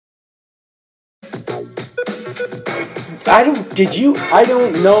I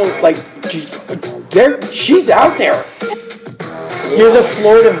don't know, like, she's out there. You're the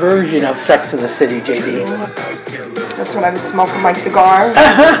Florida version of Sex in the City, JD. That's when I was smoking my cigar.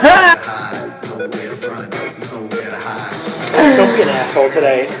 Don't be an asshole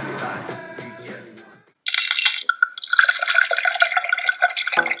today.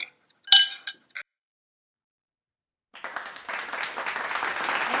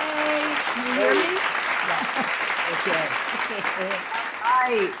 Hey, can you hear me? Okay.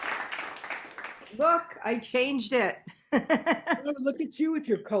 Right. Look, I changed it. Oh, look at you with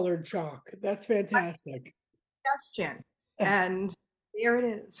your colored chalk. That's fantastic. Suggestion. And there it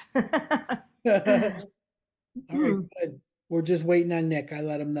is. All right, good. We're just waiting on Nick. I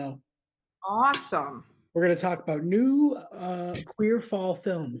let him know. Awesome. We're going to talk about new queer fall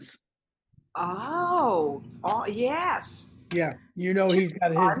films. Oh, yes. Yeah, you know he's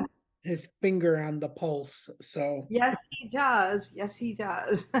got his finger on the pulse. So Yes, he does. Yes, he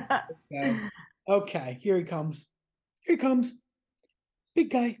does. okay, here he comes. Here he comes. Big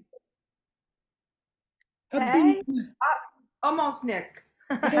guy. Hey, almost Nick.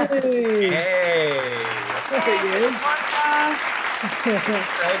 Hey. Hey. There he is. So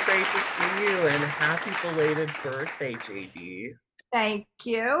great to see you, and happy belated birthday, JD. Thank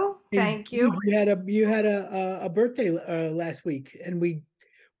you. Thank you. You had a birthday last week, and we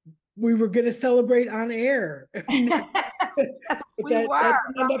were going to celebrate on air. But that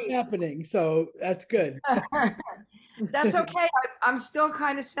didn't end up happening, so that's good. That's okay. I'm still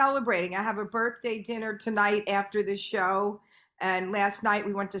kind of celebrating. I have a birthday dinner tonight after the show. And last night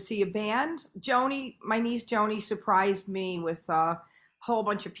we went to see a band. Joni, my niece Joni, surprised me with a whole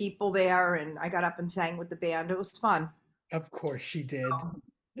bunch of people there. And I got up and sang with the band. It was fun. Of course she did.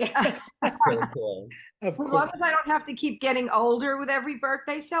 Really cool. As long as I don't have to keep getting older with every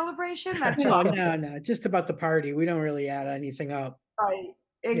birthday celebration, that's fine. No, just about the party. We don't really add anything up. Right.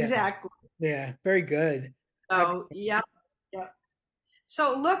 Exactly. Yeah, very good. Oh, yeah.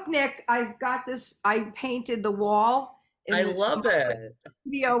 So look, Nick, I've got this. I painted the wall. I love it.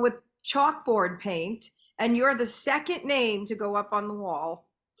 Studio with chalkboard paint, and you're the second name to go up on the wall.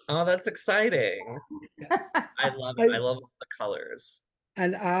 Oh, that's exciting. I love it. I love the colors.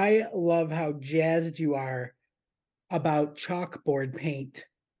 And I love how jazzed you are about chalkboard paint.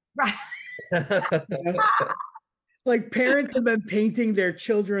 Right. Like parents have been painting their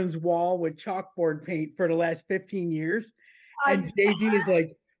children's wall with chalkboard paint for the last 15 years. And JD is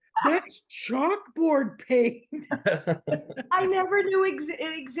like, that's chalkboard paint. I never knew it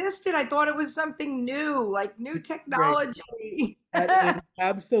existed. I thought it was something new, like new technology. That is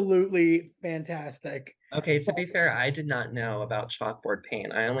absolutely fantastic. Okay, to be fair, I did not know about chalkboard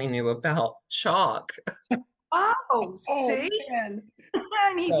paint. I only knew about chalk. Oh, see? Man.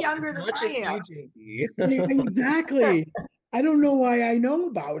 And he's younger than I am. Exactly. I don't know why I know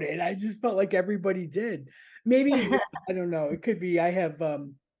about it. I just felt like everybody did. Maybe I don't know. It could be I have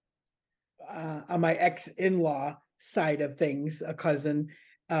on my ex-in-law side of things, a cousin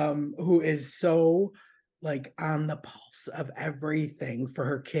who is so like on the pulse of everything for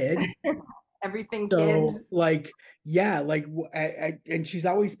her kid. Everything So kids. like, yeah, like and she's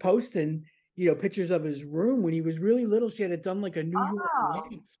always posting, pictures of his room when he was really little. She had it done like a New York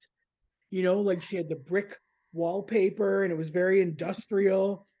loft, like she had the brick wallpaper and it was very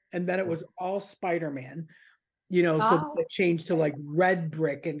industrial. And then it was all Spider-Man, so it changed to like red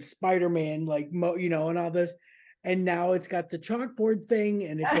brick and Spider-Man, like, and all this. And now it's got the chalkboard thing,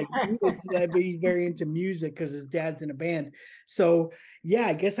 and it's like he's very into music because his dad's in a band. So yeah,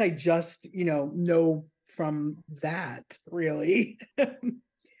 I guess I just know from that really,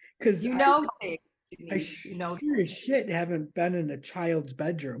 because I sure as shit haven't been in a child's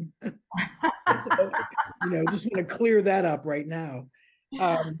bedroom. Just want to clear that up right now.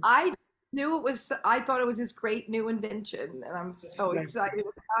 I knew it was. I thought it was this great new invention, and I'm so excited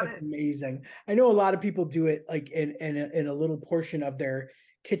about it. That's amazing. I know a lot of people do it like in a little portion of their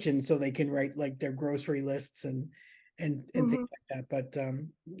kitchen, so they can write like their grocery lists and things like that. But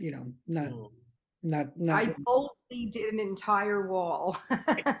not. I boldly did an entire wall.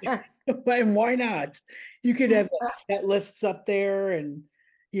 And why not? You could have like set lists up there, and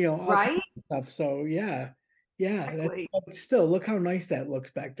all kinds of stuff. So yeah. That's still, look how nice that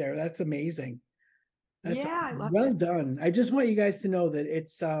looks back there. That's amazing. That's I love well done. I just want you guys to know that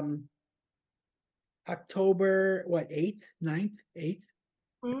it's October 8th, 9th, 8th?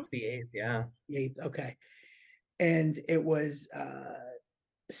 It's the 8th, yeah. 8th, okay. And it was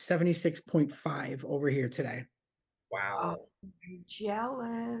 76.5 over here today. Wow. Oh, I'm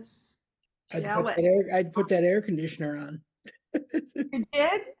jealous. I'd put that air conditioner on. You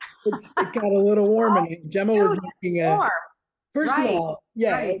did? it got a little warm, and Gemma was Dude, making a. warm. First of Right, all,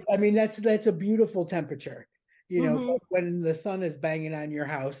 yeah, right. I mean that's a beautiful temperature, Mhm. when the sun is banging on your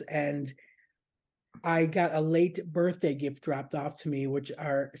house. And I got a late birthday gift dropped off to me, which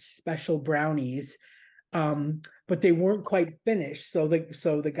are special brownies. But they weren't quite finished. So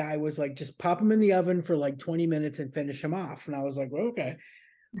the guy was like, just pop them in the oven for like 20 minutes and finish them off. And I was like, well, okay.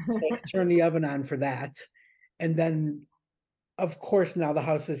 So I turn the oven on for that. And then of course now the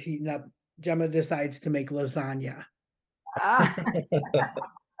house is heating up. Gemma decides to make lasagna. Ah,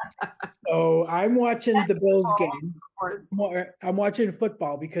 So I'm watching the Bills of game. course. I'm watching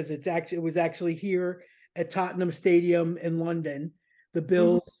football because it was actually here at Tottenham Stadium in London. The Mhm.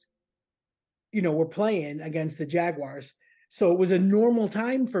 Bills, were playing against the Jaguars. So it was a normal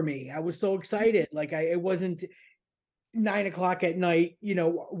time for me. I was so excited. Like it wasn't 9 o'clock at night,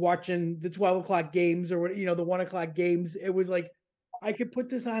 watching the 12 o'clock games, or the 1 o'clock games. It was like I could put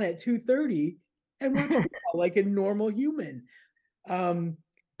this on at 2:30 and watch football like a normal human. Um,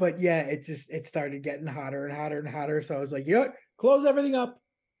 but yeah, it started getting hotter and hotter and hotter. So I was like, close everything up,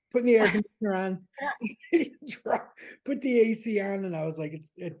 putting the air conditioner on, put the AC on, and I was like,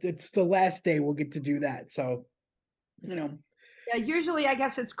 it's the last day we'll get to do that. So, you know, Yeah, usually I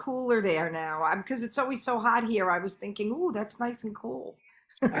guess it's cooler there now because it's always so hot here. I was thinking, ooh, that's nice and cool.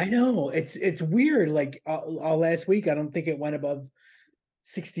 I know it's weird. Like all last week, I don't think it went above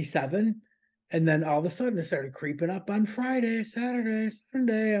 67. And then all of a sudden it started creeping up on Friday, Saturday,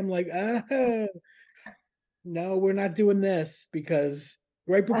 Sunday. I'm like, no, we're not doing this, because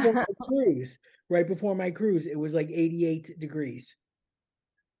right before my cruise, it was like 88 degrees.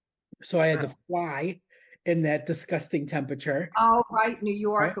 So I had to fly in that disgusting temperature. Oh, right. New Right?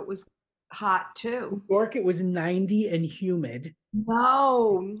 York, it was hot New too. York, it was 90 and humid.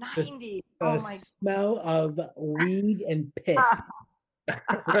 No, The, 90. Oh the my smell of weed and piss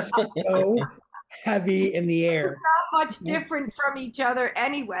God. was so heavy in the It's air. not much different from each other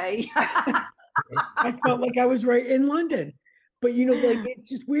anyway. I felt like I was right in London. But like it's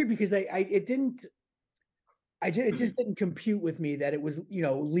just weird because it didn't it just didn't compute with me that it was,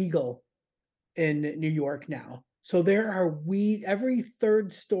 legal in New York now. So there are every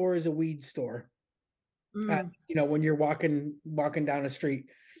third store is a weed store. Mm. When you're walking down a street.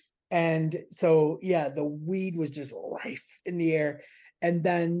 And so yeah, the weed was just rife in the air. And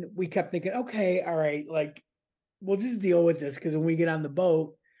then we kept thinking, okay, all right, like we'll just deal with this, because when we get on the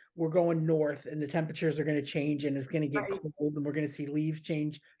boat, we're going north and the temperatures are going to change and it's going to get Right. cold and we're going to see leaves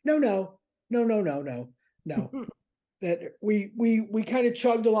change. No, no, no, no, no, no, no. That we kind of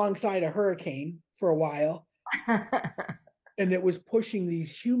chugged alongside a hurricane for a while, and it was pushing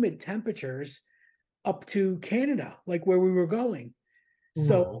these humid temperatures up to Canada, like where we were going. No.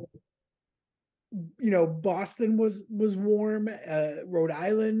 So, Boston was warm, Rhode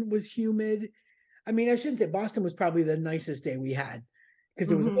Island was humid. I mean, I shouldn't say Boston was probably the nicest day we had,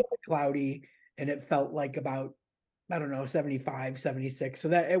 because it was a Mhm. little bit cloudy and it felt like about, I don't know, 75, 76. So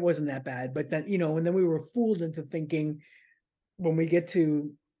that it wasn't that bad. But then, and then we were fooled into thinking when we get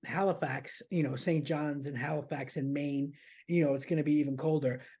to Halifax, St. John's and Halifax in Maine, it's going to be even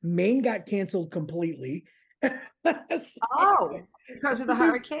colder. Maine got canceled completely. Oh, because of the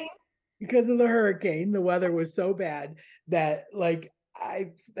hurricane? Because of the hurricane. The weather was so bad that, like,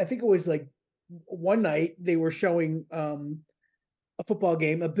 I think it was like one night they were showing a football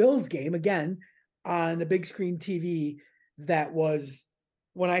game, a Bills game again, on a big screen TV that was,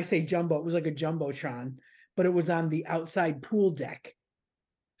 when I say jumbo, it was like a jumbotron, but it was on the outside pool deck.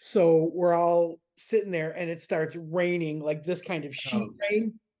 So we're all sitting there and it starts raining, like this kind of sheet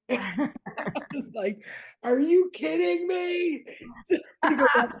rain. It's like, are you kidding me?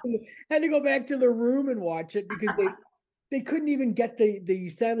 Had to go back to the room and watch it, because they couldn't even get the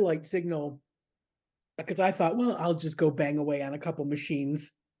satellite signal, because I thought, well, I'll just go bang away on a couple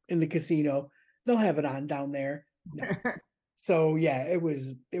machines in the casino. They'll have it on down there. No. So yeah, it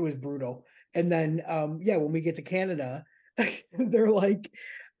was brutal. And then yeah, when we get to Canada, they're like,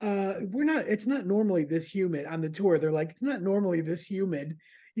 it's not normally this humid on the tour. They're like, it's not normally this humid.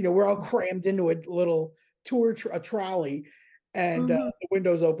 We're all crammed into a little a trolley, and Mhm. the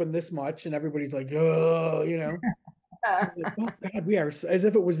windows open this much, and everybody's like, oh. Like, oh God, we are as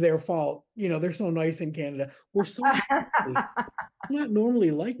if it was their fault. They're so nice in Canada. We're so sorry. It's not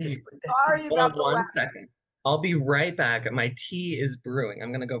normally like this, Hey, but that Sorry hold about on the one weather. second. I'll be right back. My tea is brewing.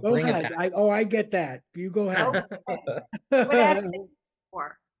 I'm gonna go go bring it ahead. back. I get that. You go ahead. Okay. Whatever it's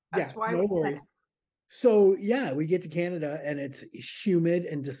for. Yeah, That's why no we worries. So yeah, we get to Canada and it's humid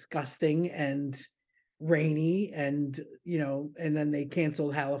and disgusting and rainy, and and then they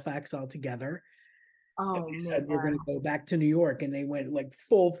canceled Halifax altogether. Oh They man. said we're going to go back to New York, and they went like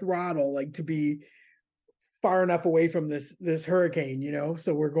full throttle, like to be far enough away from this hurricane,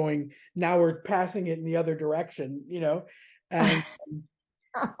 so we're passing it in the other direction, and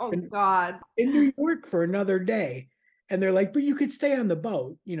Oh in, God. in New York for another day. And they're like, but you could stay on the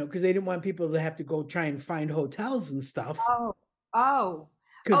boat, because they didn't want people to have to go try and find hotels and stuff, Oh, oh,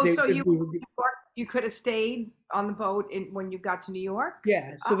 because oh. they So because you we were, you could have stayed on the boat when you got to New York.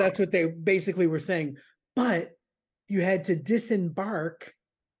 yeah, so that's what they basically were saying. But you had to disembark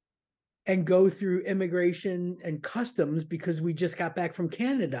and go through immigration and customs because we just got back from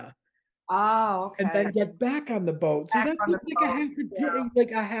Canada, Oh, and then okay. get back on the boat. So Back that's on the like a boat. half a Yeah. day,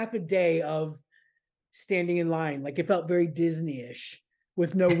 like a half a day of standing in line. Like it felt very Disney-ish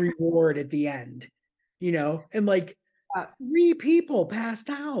with no reward at the end, and like Uh, 3 people passed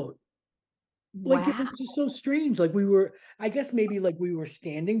out. Like it wow. was just so strange. Like I guess maybe like we were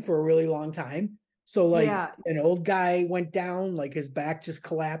standing for a really long time. So like Yeah. an old guy went down, like his back just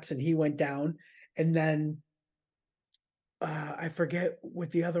collapsed and he went down. And then I forget what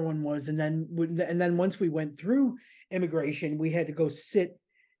the other one was. And then once we went through immigration, we had to go sit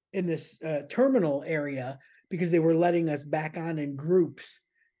in this terminal area because they were letting us back on in groups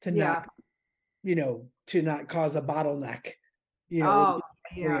to Yeah. not, to not cause a bottleneck, Oh,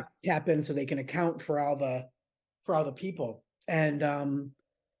 where yeah. you tap in so they can account for all the people. And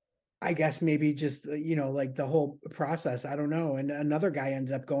I guess maybe just like the whole process, I don't know. And another guy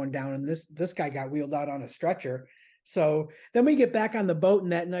ended up going down, and this guy got wheeled out on a stretcher. So then we get back on the boat,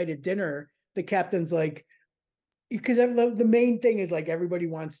 and that night at dinner, the captain's like, because the main thing is like everybody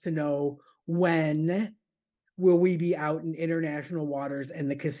wants to know, when will we be out in international waters and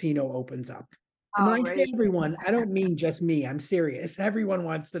the casino opens up. And when Oh, I say right. everyone, I don't mean just me. I'm serious. Everyone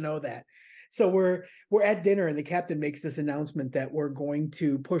wants to know that. So we're at dinner, and the captain makes this announcement that we're going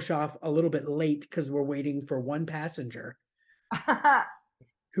to push off a little bit late because we're waiting for one passenger I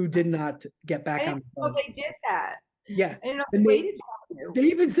who did not get back on didn't the know boat. they did that. Yeah. I didn't know And they they waited for you. they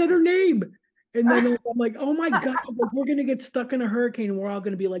even said her name. And then I'm like, oh my God, like we're gonna get stuck in a hurricane, and we're all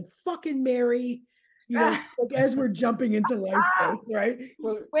gonna be like, fucking Mary, like as we're jumping into lifeboats, right?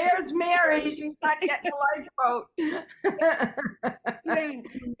 Well, Where's Mary? She's not getting a lifeboat.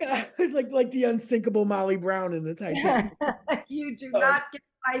 yeah, it's like the unsinkable Molly Brown in the Titanic. You do Uh, not get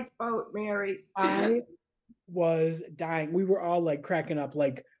a lifeboat, Mary. I was dying. We were all like cracking up,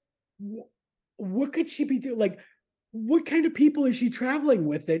 like, what could she be doing? Like, what kind of people is she traveling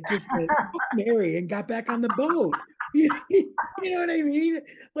with that just Mary and got back on the boat? You know what I mean?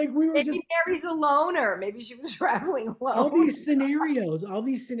 Like we were just Maybe Mary's a loner. Maybe she was traveling all alone. these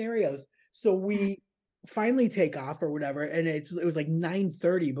scenarios. So we finally take off or whatever, and it was like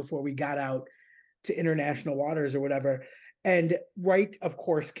 9:30 before we got out to international waters or whatever. And right, of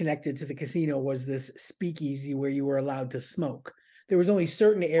course, connected to the casino was this speakeasy where you were allowed to smoke. There was only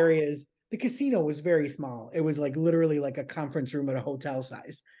certain areas. The casino was very small. It was like literally like a conference room at a hotel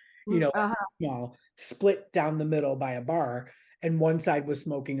size, Uh-huh. small, split down the middle by a bar. And one side was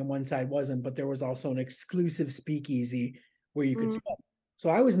smoking and one side wasn't, but there was also an exclusive speakeasy where you could Mm. smoke. So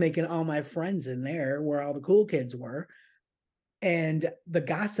I was making all my friends in there where all the cool kids were. And the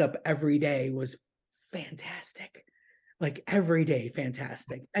gossip every day was fantastic. Like every day,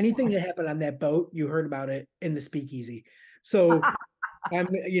 fantastic. Anything that happened on that boat, you heard about it in the speakeasy. So I'm,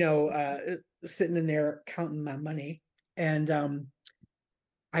 sitting in there counting my money, and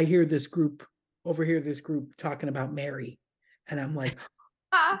I hear this group talking about Mary, and I'm like,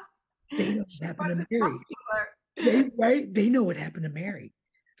 they know She what happened to wasn't Mary. popular. They know what happened to Mary.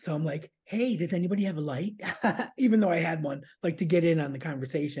 So I'm like, hey, does anybody have a light? Even though I had one, like to get in on the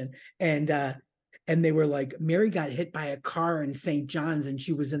conversation. And they were like, Mary got hit by a car in St. John's and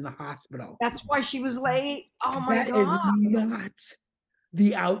she was in the hospital. That's why she was late. Oh my That is God. not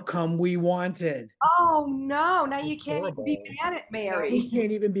the outcome we wanted. Oh no. Now you can't even be Horrible. mad at Now we Mary.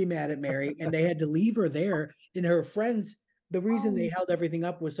 can't even be mad at Mary. And they had to leave her there. And her friends, the reason they Oh, held everything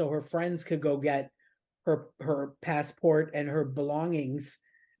up was so her friends could go get her passport and her belongings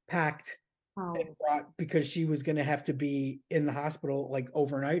packed and oh. brought, because she was going to have to be in the hospital like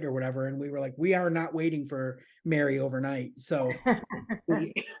overnight or whatever. And we were like, we are not waiting for Mary overnight. So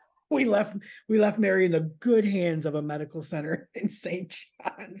we, we left Mary in the good hands of a medical center in St.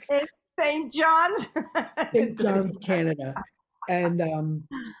 John's, It's St. John's. St. Good. John's, Canada. And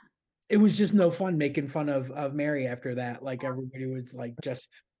it was just no fun making fun of Mary after that. Like everybody was like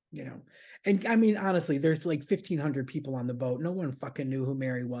just, and I mean, honestly, there's like 1,500 people on the boat. No one fucking knew who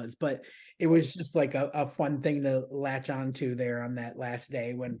Mary was, but it was just like a fun thing to latch onto there on that last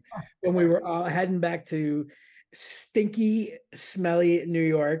day when we were all heading back to stinky, smelly New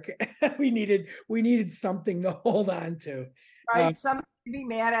York. we needed something to hold on to. Right? Something to be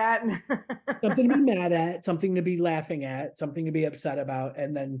mad Something to at. be mad at, something to be laughing at, something to be upset about,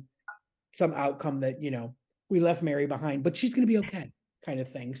 and then some outcome that, we left Mary behind, but she's gonna be okay, kind of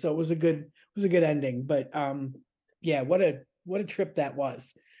thing. So it was a good ending. But yeah, what a trip that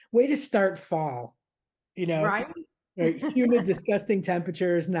was. Way to start fall, you know. Right? Right? Humid, disgusting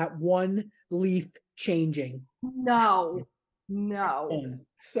temperatures, not one leaf changing. No, no.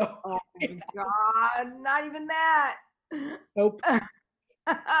 So Oh my God, not even that. nope.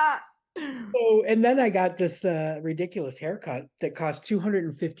 Oh, and then I got this ridiculous haircut that cost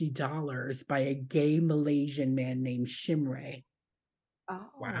 $250 by a gay Malaysian man named Shimray. Oh,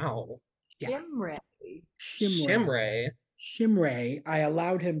 Wow. Yeah, Shimray. Shimray. Shimray. Shimray. I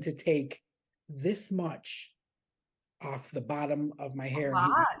allowed him to take this much off the bottom of my hair. He was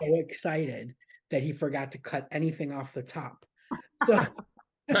Lot. so excited that he forgot to cut anything off the top. So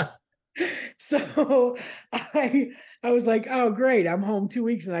so I was like, oh great, I'm home 2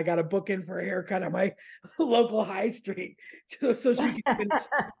 weeks and I got to book in for a haircut on my local high street so she can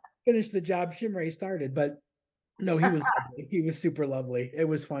finish the job Shimray started. But no, he was lovely. He was super lovely. It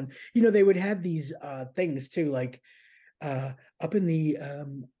was fun. They would have these things too, like up in the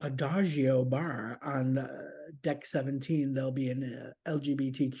Adagio bar on deck 17, there'll be an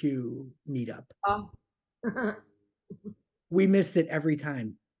LGBTQ meetup. Oh. We missed it every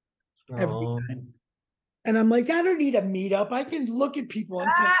time. Every Oh. time. And I'm like, I don't need a meetup. I can look at people and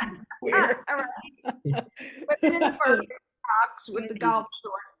tell them queer. All right. Women in the perfect socks with the golf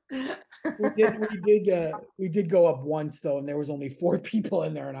shorts. We did go up once though, and there was only 4 people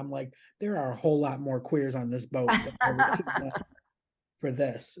in there, and I'm like, there are a whole lot more queers on this boat than for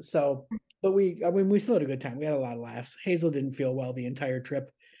this. So, but we still had a good time. We had a lot of laughs. Hazel didn't feel well the entire trip,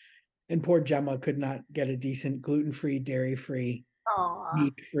 and poor Gemma could not get a decent gluten-free, dairy-free, Aw.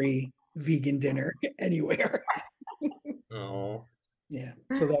 meat-free, vegan dinner anywhere. Oh. Yeah,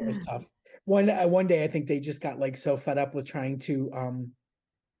 so that was tough. One day, I think they just got like so fed up with trying to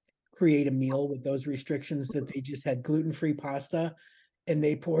create a meal with those restrictions that they just had gluten-free pasta, and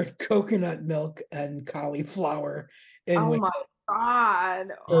they poured coconut milk and cauliflower in Oh with my God.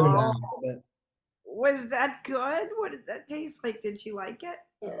 Oh, Oh, no. it. was that good? What did that taste like? Did she like it?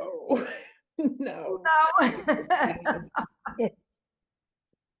 Oh, no. No.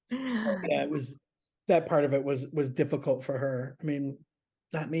 Yeah, it was that part of it was difficult for her. I mean,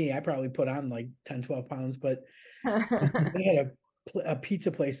 not me. I probably put on like 10, 12 pounds, but they had a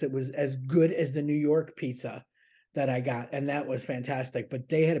pizza place that was as good as the New York pizza that I got, and that was fantastic. But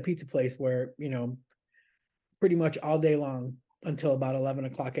they had a pizza place where, pretty much all day long until about 11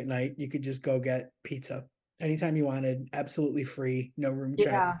 o'clock at night, you could just go get pizza anytime you wanted, absolutely free, no room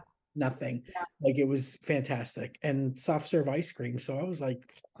charge, Yeah. nothing. Yeah. Like it was fantastic, and soft serve ice cream. So I was like,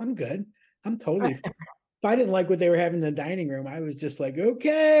 I'm good. I'm totally fine. If I didn't like what they were having in the dining room, I was just like,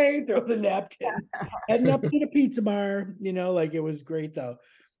 okay, throw the napkin, heading up to the pizza bar. Like it was great though.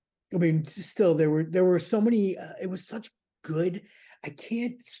 I mean, still there were so many. It was such good. I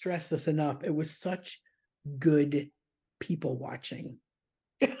can't stress this enough. It was such good people watching.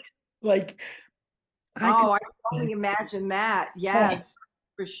 Like I could Oh, I can only imagine that. Yes,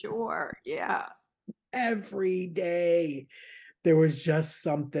 for sure. Yeah. every day there was just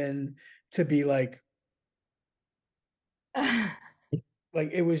something to be like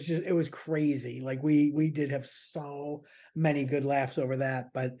it was crazy. Like we did have so many good laughs over that.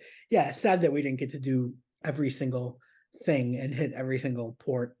 But yeah, sad that we didn't get to do every single thing and hit every single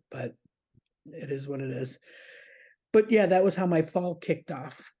port, but it is what it is. But yeah, that was how my fall kicked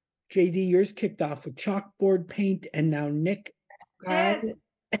off. JD, yours kicked off with chalkboard paint, and now Nick, I Did.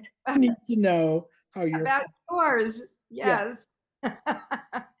 need to know how your About yours. Yeah. Yes.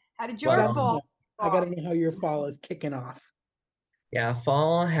 How did Well, your fall? I gotta know how your fall is kicking off. Yeah,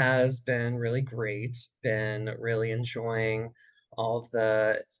 fall has been really great. Been really enjoying all of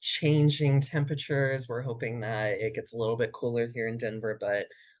the changing temperatures. We're hoping that it gets a little bit cooler here in Denver, but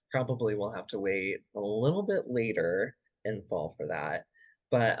probably we'll have to wait a little bit later in fall for that.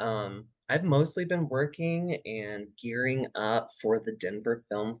 But I've mostly been working and gearing up for the Denver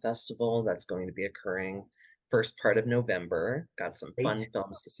Film Festival that's going to be occurring first part of November. Got some fun Great.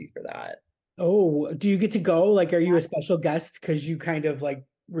 films to see for that. Oh, do you get to go? Like, are you a special guest? Because you kind of like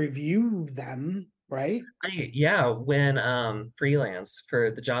review them, right? Yeah, when freelance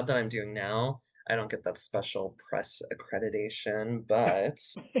for the job that I'm doing now, I don't get that special press accreditation, but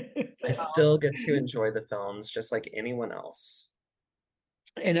I still get to enjoy the films just like anyone else.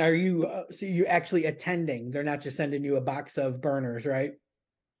 And are you so you actually attending? They're not just sending you a box of burners, right?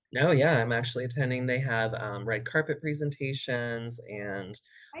 No, yeah, I'm actually attending. They have red carpet presentations and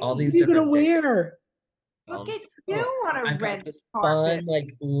all Hey, What these are you gonna different big wear? look films. at you Oh, on a I've got red this carpet. fun like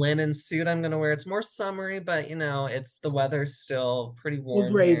linen suit I'm gonna wear. It's more summery, but it's the weather's still pretty You'll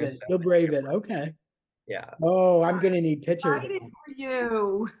warm brave here, it. so You'll I think brave it it. works. Okay. Yeah. Oh, I'm gonna need pictures of Excited for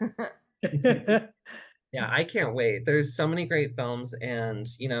you. that. Yeah, I can't wait. There's so many great films, and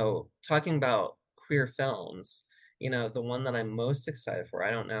talking about queer films, the one that I'm most excited for,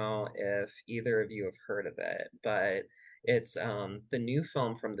 I don't know if either of you have heard of it, but it's the new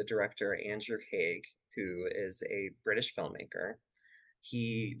film from the director Andrew Haigh, who is a British filmmaker.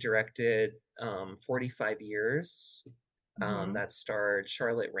 He directed 45 Years, Mhm. that starred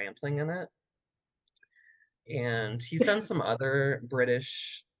Charlotte Rampling in it. And he's done some other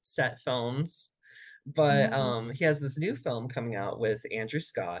British set films, but Mhm. he has this new film coming out with Andrew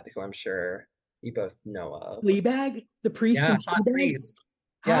Scott, who I'm sure you both know of. Fleabag? The priest Yeah, in Hot Fleabag? Priest.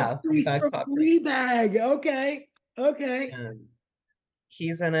 Hot Yeah, priest Fleabag's from Hot Priest. Fleabag. Okay. Okay. And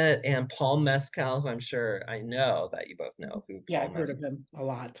he's in it, and Paul Mescal, who I know that you both know who Yeah, Paul I've heard Mescal. of him a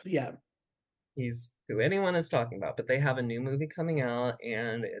lot. Yeah. He's who anyone is talking about, but they have a new movie coming out,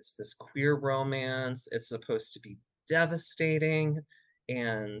 and it's this queer romance. It's supposed to be devastating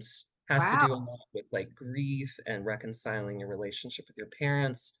and has to do a Wow. lot with like grief and reconciling your relationship with your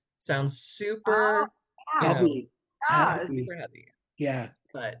parents. Sounds Oh, super, wow. Heavy. Does. Heavy. super heavy, Yeah.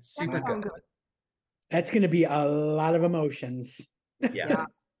 but That super Wow. good. sound good. That's gonna be a lot of emotions. Yeah.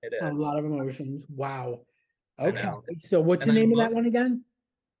 Yes, it A is. lot of emotions. Wow. I Okay. know. So what's And the name I'm of that one most again?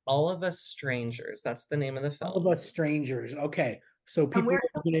 All of Us Strangers. That's the name of the All of film. Us Strangers. Okay. So And people where are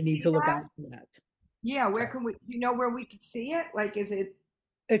can we gonna need see to look that? out for that. Yeah, where can we, do you know where we could see it? Like, is it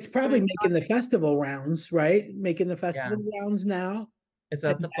It's gonna probably be on? making the festival rounds, right? Making the Yeah. festival rounds now. It's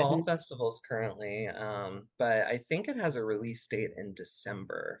And at the fall then, festivals currently, but I think it has a release date in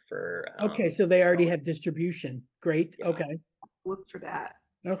December for okay, so they already oh, have distribution. Great. yeah, Okay. Look for that.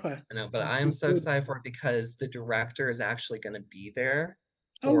 Okay. I know, but I'm so Good. excited for it because the director is actually going to be there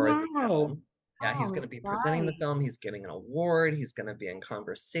Oh for the wow. film. Yeah, he's going Oh, to be presenting the nice. film, he's getting an award, he's going to be in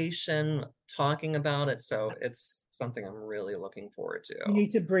conversation talking about it. So it's something I'm really looking forward to. You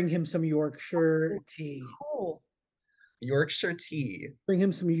need to bring him some Yorkshire tea. Cool. Yorkshire tea. Bring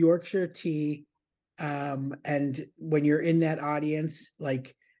him some Yorkshire tea. And when you're in that audience,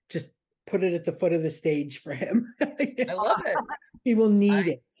 like just put it at the foot of the stage for him. I love it. He will I need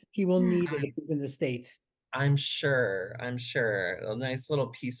it. He will need it I if he's in the States. I'm sure. A nice little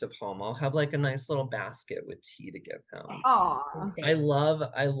piece of home. I'll have like a nice little basket with tea to give him. Aw. I Okay. love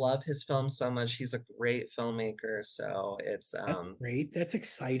I love his film so much. He's a great filmmaker, so it's That's great. That's it's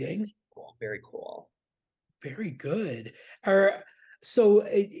exciting. cool, very cool. Very good. Are so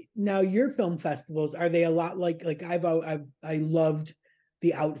now your film festivals, are they a lot like I loved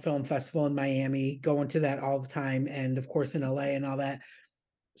the Out Film Festival in Miami, going to that all the time, and of course in LA and all that.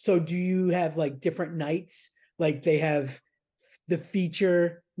 So do you have like different nights? Like they have the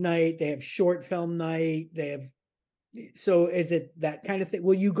feature night, they have short film night, they have, so is it that kind of thing?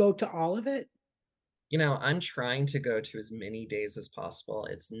 Will you go to all of it? I'm trying to go to as many days as possible.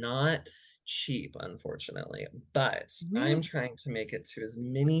 It's not cheap, unfortunately, but I'm Really? trying to make it to as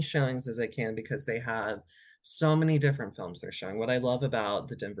many showings as I can because they have so many different films they're showing. What I love about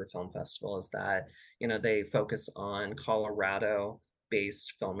the Denver Film Festival is that, they focus on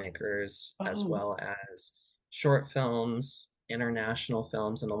Colorado-based filmmakers as Oh, well as short films, international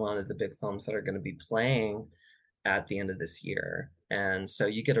films, and a lot of the big films that are going to be playing at the end of this year. And so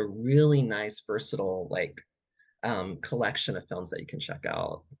you get a really nice, versatile, like collection of films that you can check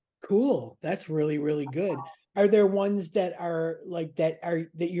out. cool. That's really, really good. Are there ones that are like that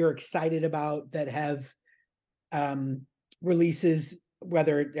you're excited about that have um releases,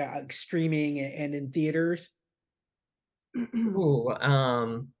 whether streaming and in theaters? Ooh,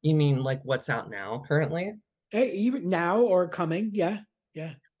 you mean like what's out now currently? Hey, even now or coming? Yeah.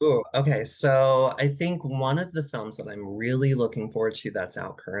 Yeah. Ooh, okay. So I think one of the films that I'm really looking forward to that's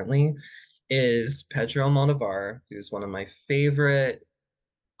out currently is Pedro Almodovar, who's one of my favorite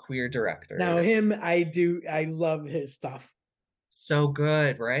queer Now directors. him, I love his stuff. So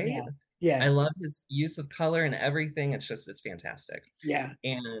good, right? Yeah. I Yeah. love his use of color and everything. It's fantastic. Yeah.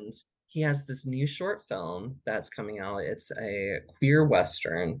 And he has this new short film that's coming out. It's a queer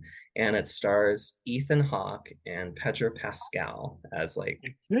Western, and it stars Ethan Hawke and Pedro Pascal as like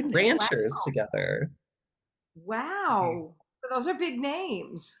Goodness. Wow. ranchers together. Wow. So those are big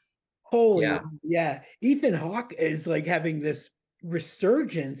names. Holy, Yeah. yeah. Ethan Hawke is like having this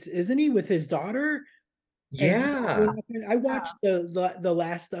resurgence, isn't he, with his daughter? And Yeah. I watched the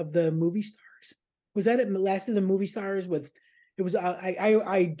last of the movie stars. Was that it? Last of the movie stars with It was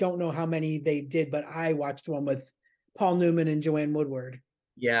I don't know how many they did, but I watched one with Paul Newman and Joanne Woodward,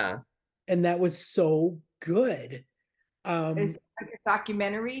 Yeah. and that was so good. Is it like a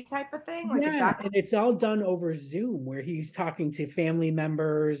documentary type of thing, like a Yeah, doc? and it's all done over Zoom where he's talking to family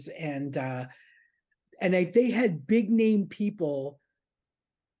members and they had big name people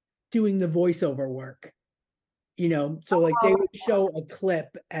doing the voiceover work, so like they Oh, would show a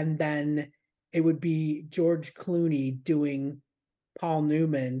clip and then it would be George Clooney doing Paul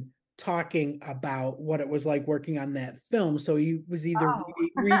Newman talking about what it was like working on that film. So he was either oh.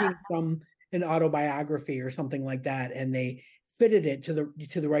 reading from an autobiography or something like that, and they fitted it to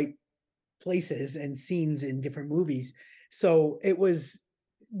the right places and scenes in different movies. So it was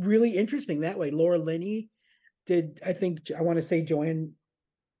really interesting that way. Laura Linney did, I think, I want to say Joanne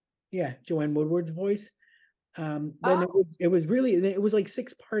Woodward's voice. Then Oh, it was really, it was like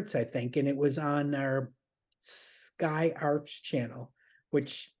 6 parts, I think, and it was on our Sky Arts channel,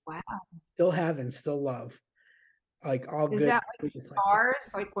 which wow. still have and still love, like all Is good. that like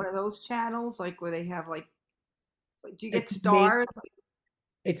Stars, like one of those channels, like where they have like do you get It's main, Stars?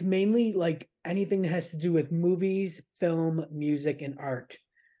 it's mainly like anything that has to do with movies, film, music, and art.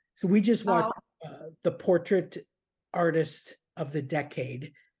 So we just watched Oh, the Portrait Artist of the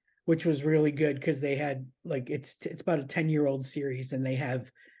Decade, which was really good because they had like it's about a 10-year-old series, and they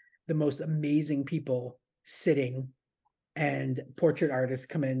have the most amazing people sitting, and portrait artists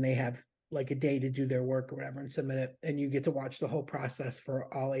come in. They have like a day to do their work or whatever and submit it, and you get to watch the whole process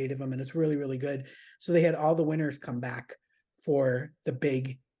for all 8 of them, and it's really really good. So they had all the winners come back for the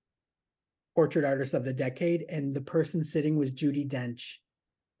big portrait artist of the decade, and the person sitting was Judy Dench.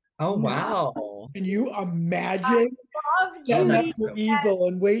 Oh, no. wow. Can you I imagine love Oh, getting that'd up Judy. be your so easel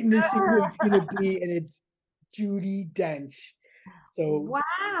and waiting to see who it's going to Dench. be, and it's Judy Dench? So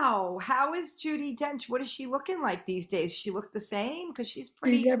Wow. How is Judy Dench? What is she looking like these days? She look the same? Because she's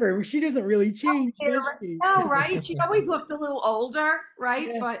pretty. she doesn't really change, does she? No, right? She always looked a little older, right?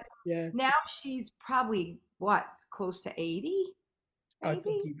 Yeah, But yeah. now she's probably what, close to 80,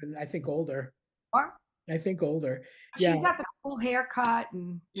 maybe? I think older. Or I think older. Yeah, she's got the cool haircut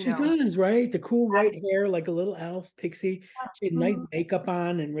and, she does, right? The cool white hair, like a little elf pixie. She had nice Mhm. makeup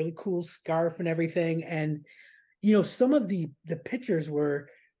on and really cool scarf and everything. And some of the pictures were,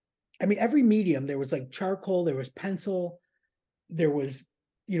 I mean, every medium. There was like charcoal, there was pencil, there was,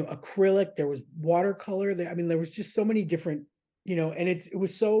 acrylic, there was watercolor. There, I mean, there was just so many different, and it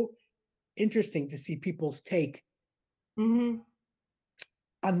was so interesting to see people's take Mhm.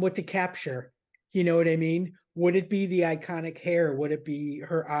 on what to capture. You know what I mean? Would it be the iconic hair? Would it be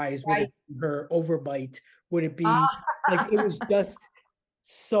her eyes? Would Right. it be her overbite? Would it be Ah. like it was just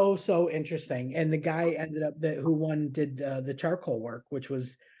so interesting? And the guy ended up that who won did the charcoal work, which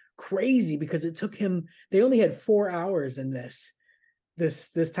was crazy because it took him. They only had 4 hours in this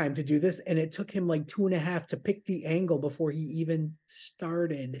time to do this, and it took him like 2.5 to pick the angle before he even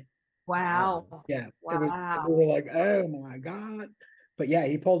started. wow. Wow. Yeah, it was. We Wow. were like, oh my god! But yeah,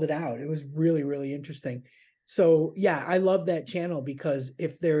 he pulled it out. It was really really interesting. So yeah, I love that channel because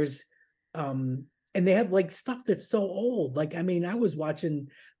if there's, and they have like stuff that's so old. Like I mean, I was watching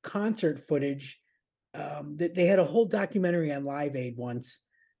concert footage. That they had a whole documentary on Live Aid once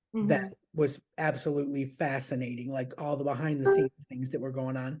that Mhm. was absolutely fascinating, like all the behind the scenes things that were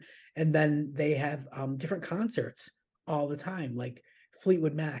going on. And then they have different concerts all the time, like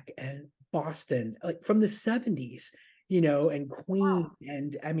Fleetwood Mac and Boston, like from the 70s, and Queen. Wow.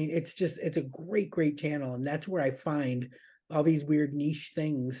 And I mean, it's a great channel. And that's where I find all these weird niche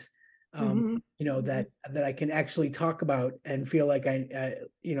things, Mhm. Mhm. that I can actually talk about and feel like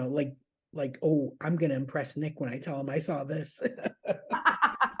like, oh, I'm gonna impress Nick when I tell him I saw this.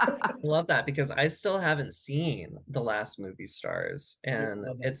 I love that because I still haven't seen the last movie Stars, I and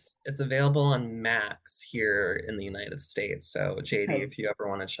love it. it's available on Max here in the United States. So JD, Yes. if you ever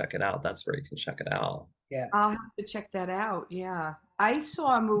want to check it out, that's where you can check it out. Yeah. I'll have to check that out. Yeah. I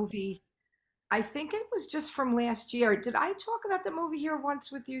saw a movie, I think it was just from last year. Did I talk about the movie here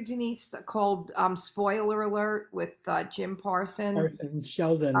once with you, Denise, called Spoiler Alert with Jim Parson? Carson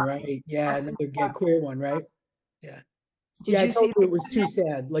Sheldon, Uh, right? Yeah, Parson. another queer one, right? Yeah. Did Yeah, I you see told you it that was too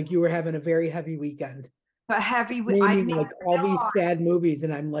sad. Like you were having a very heavy weekend, a heavy? I naming didn't like all these realize. sad movies,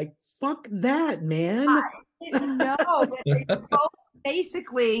 and I'm like, fuck that, man. I didn't know that they were both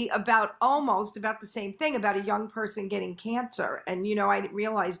basically about almost about the same thing about a young person getting cancer. And, I didn't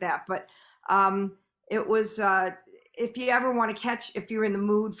realize that. But it was, if you ever want to if you're in the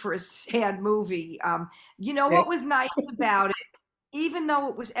mood for a sad movie, Yeah, what was nice about it? Even though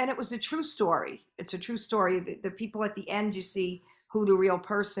it was a true story. It's a true story. The people at the end, you see who the real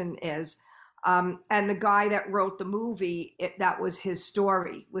person is. And the guy that wrote the movie, that was his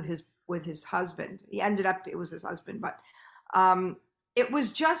story with his husband. He ended up, it was his husband, but it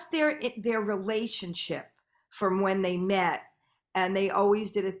was just their relationship from when they met. And they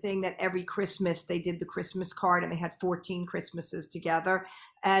always did a thing that every Christmas they did the Christmas card, and they had 14 Christmases together.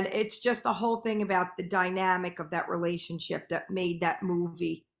 And it's just a whole thing about the dynamic of that relationship that made that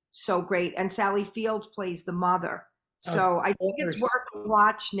movie so great. And Sally Field plays the mother. So I think it's worth a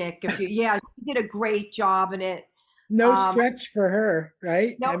watch, Nick. If you, yeah, she did a great job in it. No stretch for her,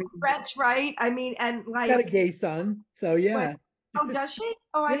 right? No stretch, right? I mean, and like, got a gay son, so yeah. Oh, does she?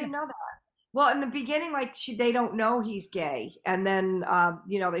 Oh, I didn't know that. Well, in the beginning, like they don't know he's gay, and then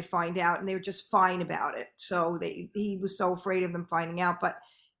they find out, and they were just fine about it. So he was so afraid of them finding out. But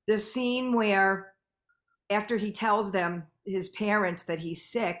the scene where after he tells them, his parents, that he's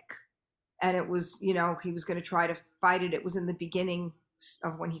sick, and it was, he was going to try to fight it. It was in the beginning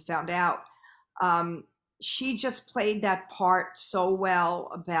of when he found out. She just played that part so well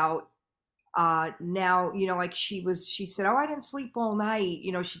about now, like she said, oh, I didn't sleep all night.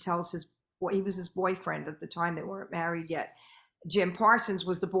 She tells he was his boyfriend at the time. They weren't married yet. Jim Parsons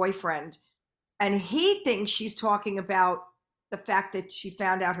was the boyfriend. And he thinks she's talking about the fact that she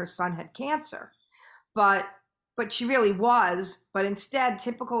found out her son had cancer. But she really was. But instead,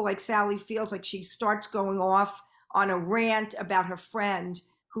 typical like Sally Fields, like she starts going off on a rant about her friend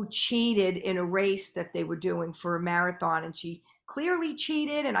who cheated in a race that they were doing for a marathon. And she clearly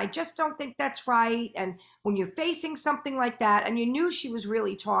cheated, and I just don't think that's right. And when you're facing something like that, and you knew she was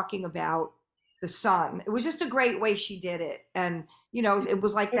really talking about the son, it was just a great way she did it. And it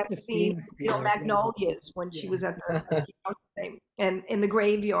was like that scene in Magnolias when she was at the and in the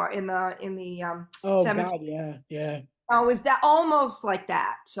graveyard in the cemetery. Yeah. Oh, is that almost like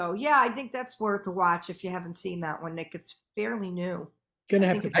that? So yeah, I think that's worth a watch if you haven't seen that one, Nick. It's fairly new. Gonna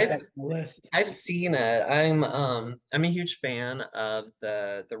have to put that on the list. I've seen it. I'm a huge fan of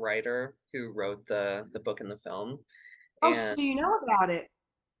the writer who wrote the book and the film. Oh, so you know about it?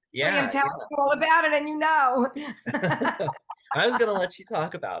 Yeah, I'm telling you all about it, and you know. I was gonna let you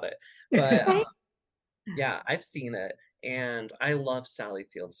talk about it, but yeah, I've seen it, and I love Sally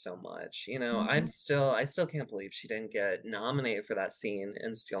Field so much. I still can't believe she didn't get nominated for that scene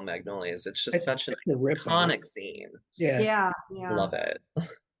in Steel Magnolias. It's just such an iconic scene. Yeah. Love it.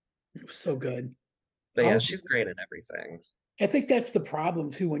 It was so good. But yeah, she's great in everything. I think that's the problem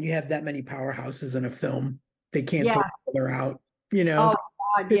too, when you have that many powerhouses in a film, they can't sort each other out. Oh,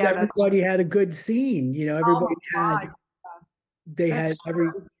 God, yeah, everybody had a good scene. Everybody had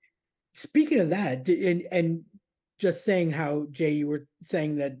Speaking of that, and just saying how, Jay, you were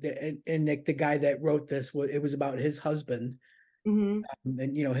saying that, and Nick, the guy that wrote this, it was about his husband, and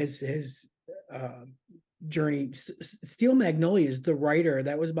his journey. Steel Magnolias, the writer,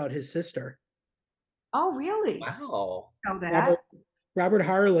 that was about his sister. Oh, really? Wow. Know that. Robert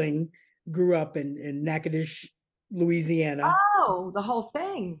Harling grew up in Natchitoches, Louisiana. Oh, the whole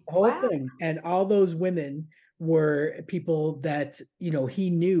thing. The whole thing. And all those women were people that, he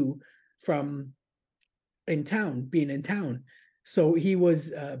knew from being in town. So he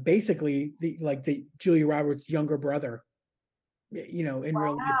was basically the Julia Roberts' younger brother, in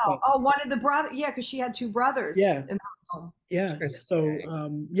real life. Oh, one of the brothers. Yeah, because she had two brothers. Yeah. Yeah. So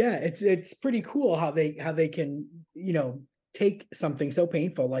it's pretty cool how they can, take something so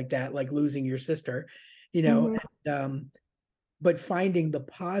painful like that, like losing your sister, and, but finding the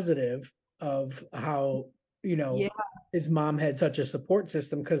positive of how, his mom had such a support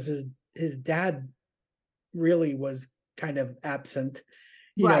system, because his dad really was kind of absent,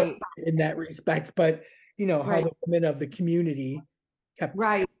 in that respect. But how the women of the community kept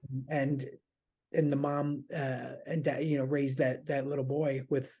and the mom and dad, raised that little boy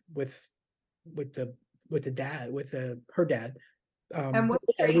with her dad. It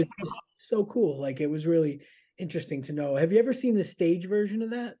was just so cool. Like, it was really interesting to know. Have you ever seen the stage version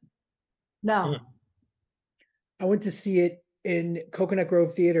of that? No. I went to see it in Coconut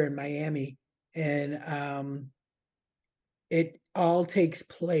Grove Theater in Miami, and it all takes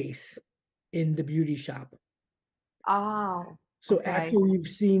place in the beauty shop. Oh. So after you've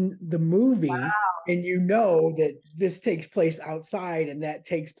seen the movie, and that this takes place outside and that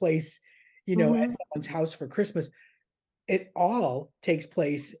takes place, at someone's house for Christmas, it all takes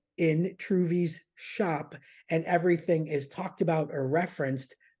place in Truvy's shop, and everything is talked about or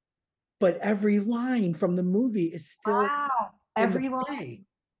referenced, but every line from the movie is still every line.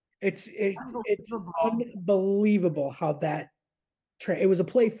 It's unbelievable how that it was a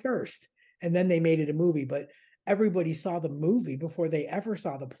play first, and then they made it a movie, but everybody saw the movie before they ever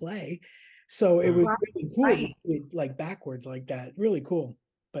saw the play. So it was really cool, like backwards like that. Really cool.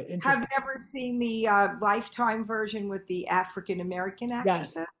 but Have you interesting. ever seen the Lifetime version with the African American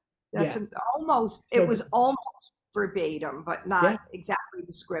actresses? Yes. That's Yeah. it So was almost verbatim, but yeah, not exactly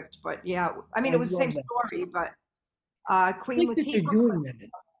the script. But yeah, I mean, I it was the same love that. story, but I Queen think that they're Latifah. doing that.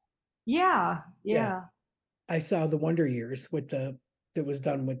 Yeah, Yeah. yeah. I saw the Wonder Years with the that was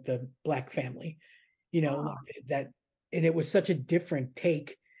done with the black family, Oh, like that, and it was such a different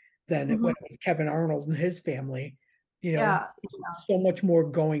take than when mhm. it was Kevin Arnold and his family, you know, Yeah, so much more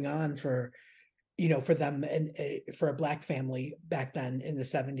going on for for them and for a black family back then in the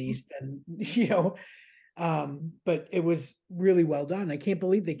 70s than but it was really well done. I can't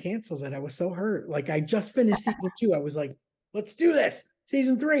believe they canceled it. I was so hurt. Like I just finished season 2. I was like, let's do this.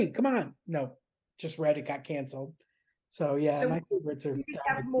 Season 3, come on. No, just read it got canceled. So yeah, so my favorites are you Down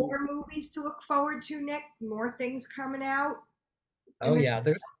have with You. more movies to look forward to, Nick? More things coming out in Oh the yeah,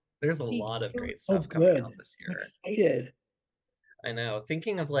 there's a lot of 2022? great Oh, stuff coming good. out this I'm year. excited. I know.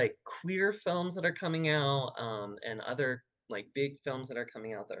 Thinking of like queer films that are coming out, and other like big films that are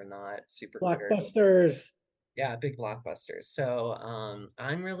coming out that are not super queer. Blockbusters. Yeah, big blockbusters. So,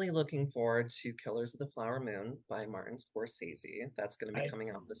 I'm really looking forward to Killers of the Flower Moon by Martin Scorsese. That's going to be I coming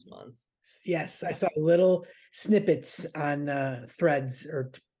out this month. Yes, I saw little snippets on Threads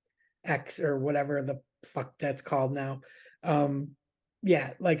or X or whatever the fuck that's called now. Um,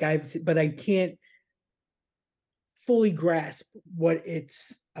 yeah, like but I can't fully grasp what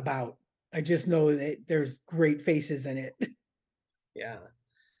it's about. I just know that there's great faces in it. Yeah.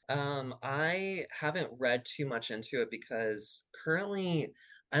 I haven't read too much into it because currently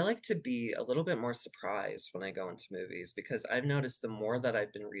I like to be a little bit more surprised when I go into movies because I've noticed the more that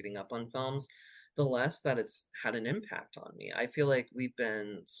I've been reading up on films, the less that it's had an impact on me. I feel like we've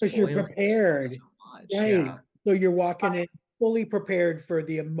been Because you're spoiling ourselves prepared, so much. right? Yeah. So you're walking in fully prepared for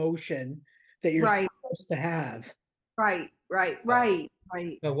the emotion that you're Right, supposed to have. right, right, But right,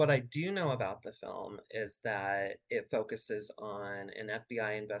 right. But what I do know about the film is that it focuses on an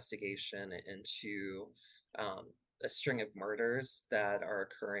FBI investigation into um, a string of murders that are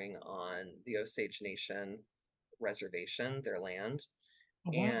occurring on the Osage Nation reservation, their land.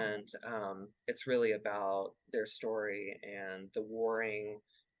 Oh, wow. And it's really about their story and the warring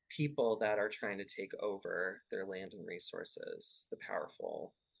people that are trying to take over their land and resources, the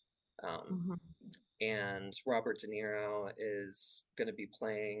powerful. Um, Mhm. and Robert De Niro is going to be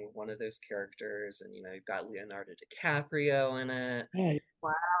playing one of those characters, and you've got Leonardo DiCaprio in it, Yeah,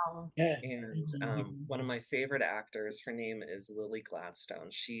 Wow. yeah. and one of my favorite actors, her name is Lily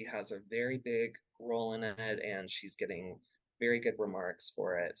Gladstone. She has a very big role in it, and she's getting very good remarks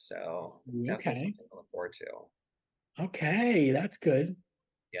for it. So definitely Okay. something to look forward to. Okay, that's good.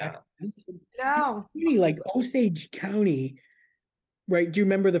 Yeah. Excellent. It's No. funny, like Osage County, right? Do you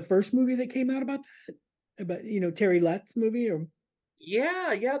remember the first movie that came out about that? About, Terry Letts movie or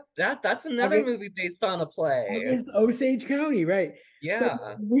Yeah, yeah, that's another August movie based on a play. August Osage County, right? But what's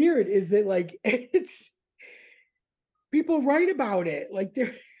Yeah. weird is that like it's people write about it. Like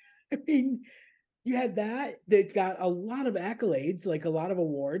there, I mean, you had that got a lot of accolades, like a lot of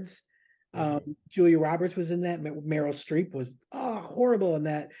awards. Mhm. Julia Roberts was in that. Meryl Streep was horrible in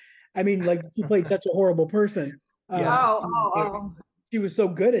that. I mean, like she played such a horrible person. Oh, Yes. oh, oh. She was so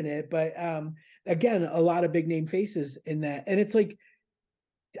good in it, but again, a lot of big name faces in that. And it's like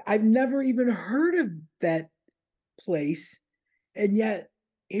I've never even heard of that place, and yet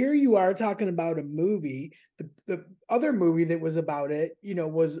here you are talking about a movie. The other movie that was about it,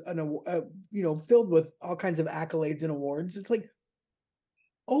 was filled with all kinds of accolades and awards. It's like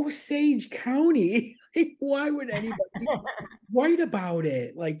Osage County. Like, why would anybody write about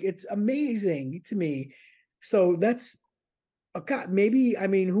it? Like, it's amazing to me. So that's God. Maybe, I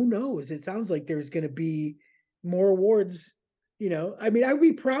mean, who knows? It sounds like there's going to be more awards. I mean, I would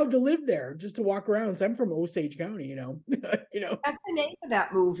be proud to live there just to walk around. So I'm from Osage County. That's the name of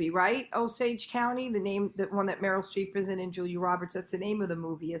that movie, right? Osage County, the name, the one that Meryl Streep is in and Julia Roberts. That's the name of the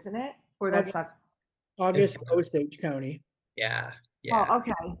movie, isn't it? Or that's August, not. It's August Osage County. yeah, Oh, yeah.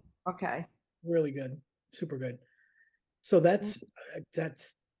 okay. Okay. Really good, super good. So that's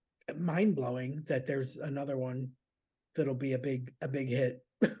mind blowing that there's another one that'll be a big hit.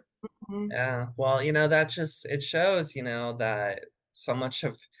 Mhm. Yeah, well, that just it shows, that so much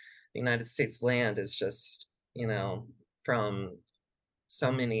of the United States land is just, from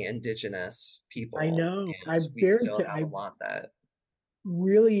so many indigenous I people, know. and we still have a I'm lot that.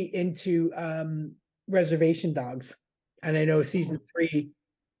 really into reservation dogs, and I know season 3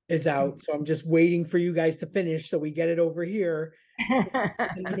 is out, so I'm just waiting for you guys to finish so we get it over here.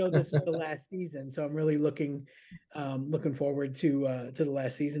 And I know this is the last season, so I'm really looking forward to the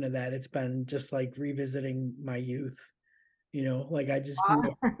last season of that. It's been just like revisiting my youth. Like I just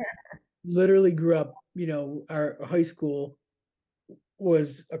Wow. literally grew up, our high school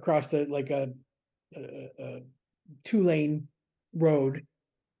was across the like a 2-lane road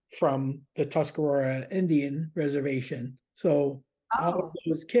from the Tuscarora Indian Reservation. So all of Oh,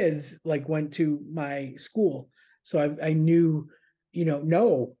 those kids like went to my school. So I knew,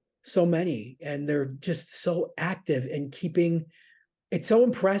 know so many, and they're just so active in keeping it's so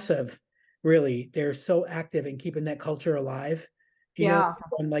impressive, really. They're so active in keeping that culture alive. yeah.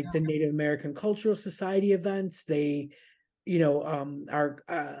 On like the Native American Cultural Society events, they are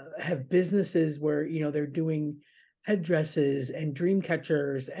have businesses where they're doing headdresses and dream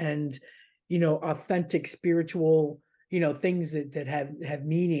catchers and authentic spiritual things that have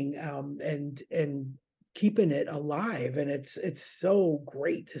meaning, and keeping it alive. And it's so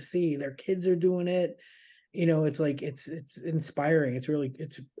great to see their kids are doing it. It's like it's inspiring.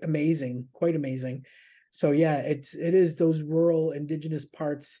 It's amazing, quite amazing. So yeah, it is those rural indigenous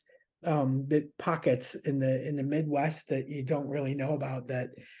parts, that pockets in the Midwest that you don't really know about,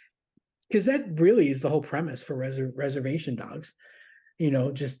 that because that really is the whole premise for reservation dogs,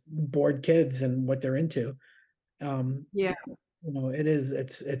 just bored kids and what they're into. um Yeah. it is,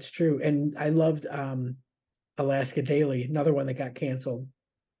 it's true. And I loved Alaska Daily, another one that got canceled.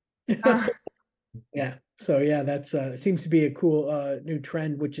 Uh, Yeah. So yeah, that's seems to be a cool new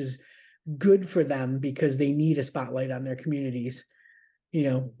trend, which is good for them because they need a spotlight on their communities.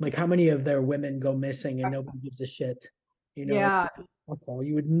 Like how many of their women go missing and nobody gives a shit. It's yeah. awful.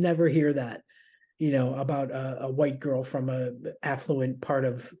 You would never hear that, about a white girl from a affluent part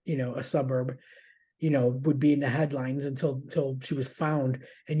of, a suburb, would be in the headlines until she was found.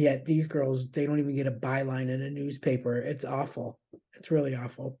 And yet these girls, they don't even get a byline in a newspaper. It's awful. It's really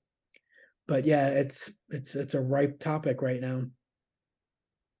awful. But yeah, it's a ripe topic right now.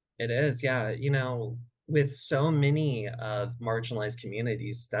 It is, yeah. With so many of marginalized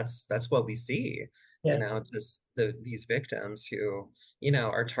communities, that's what we see. Yeah, Just these victims who,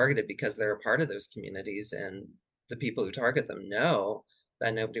 are targeted because they're a part of those communities, and the people who target them know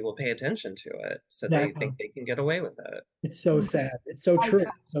that nobody will pay attention to it, so they exactly. think they can get away with it. It's so Mhm. sad. It's so I true.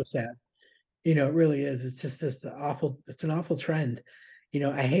 know. It's so sad. It really is. It's just awful. It's an awful trend.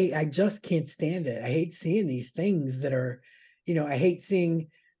 I just can't stand it. I hate seeing these things that are, I hate seeing,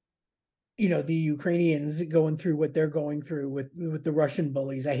 the Ukrainians going through what they're going through with the Russian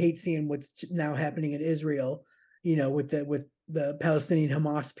bullies. I hate seeing what's now happening in Israel, with the Palestinian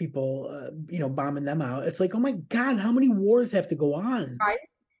Hamas people, bombing them out. It's like, oh my God, how many wars have to go on,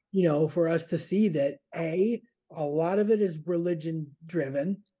 Right. for us to see that a lot of it is religion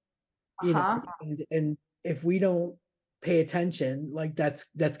driven, you know, Uh-huh. and if we don't pay attention, like that's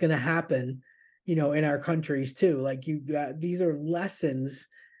going to happen, in our countries too. Like these are lessons,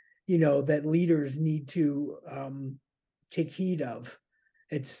 that leaders need to take heed of.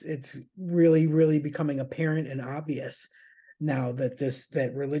 It's really, really becoming apparent and obvious now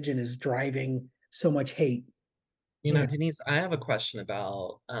that religion is driving so much hate. You know, Denise, I have a question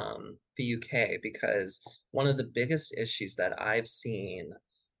about the UK, because one of the biggest issues that I've seen,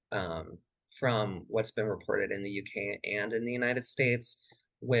 um, from what's been reported in the UK and in the United States,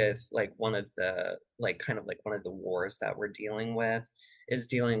 with like one of the like kind of like one of the wars that we're dealing with, is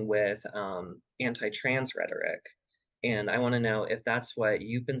dealing with anti-trans rhetoric. And I want to know if that's what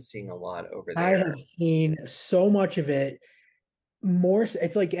you've been seeing a lot over I there. have seen so much of it.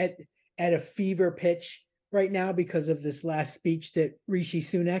 It's like at a fever pitch right now because of this last speech that Rishi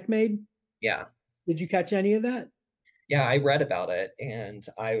Sunak made. Yeah. Did you catch any of that? Yeah, I read about it and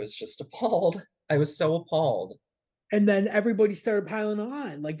I was just appalled. I was so appalled. And then everybody started piling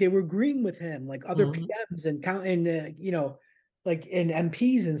on, like they were agreeing with him, like other Mhm. PMs and count and like in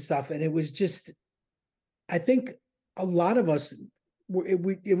MPs and stuff. And it was just, I think a lot of us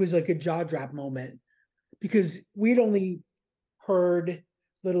it was like a jaw drop moment because we'd only heard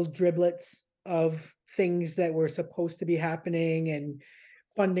little driblets of things that were supposed to be happening and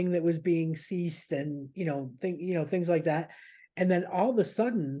funding that was being ceased and things like that. And then all of a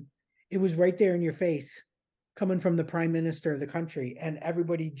sudden it was right there in your face coming from the prime minister of the country, and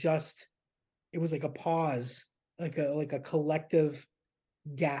everybody just, it was like a pause, like a collective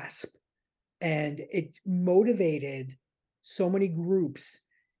gasp, and it motivated so many groups.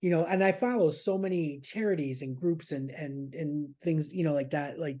 And I follow so many charities and groups and things, like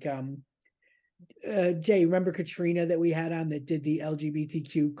that, like Jay, remember Katrina that we had on that did the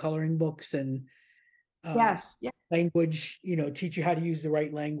LGBTQ coloring books and uh Yes. Yeah. language, teach you how to use the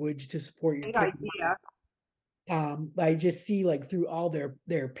right language to support your Great kid. idea. I just see like through all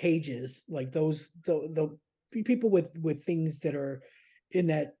their pages, like the people with things that are in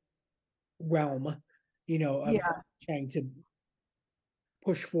that realm, of Yeah. trying to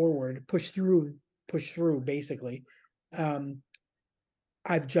push through basically.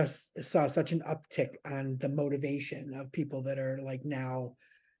 I've just saw such an uptick on the motivation of people that are like now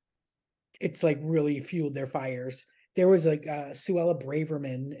it's like really fueled their fires. There was like Suella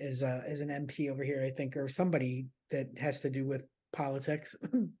Braverman is an MP over here, I think, or somebody that has to do with politics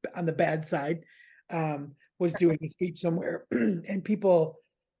on the bad side, was doing a speech somewhere, and people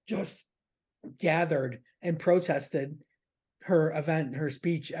just gathered and protested her event, her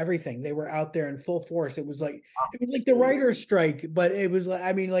speech, everything. They were out there in full force. It was like the writer's strike, but it was like,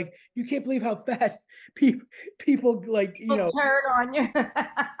 I mean, like, you can't believe how fast people like, Turn on you. like,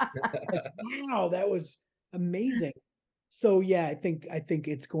 wow, that was amazing. So yeah, I think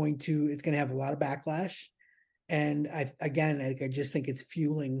it's going to have a lot of backlash, and I just think it's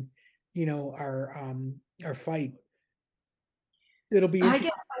fueling, our fight. It'll be I interesting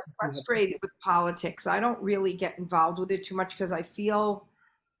get so to see how. frustrated with politics. I don't really get involved with it too much because I feel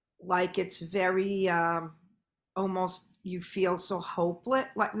like it's very almost you feel so hopeless,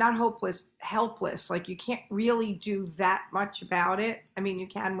 like not hopeless, helpless. Like you can't really do that much about it. I mean, you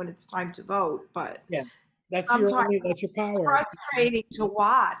can when it's time to vote, but Yeah, sometimes that's your it's power. frustrating to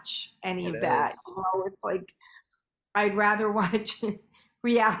watch any It of that. is. It's like I'd rather watch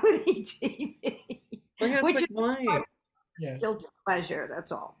reality TV, Well, yeah, it's which like is why? Yeah, guilty pleasure.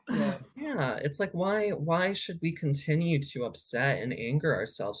 That's all. yeah. Yeah, it's like why should we continue to upset and anger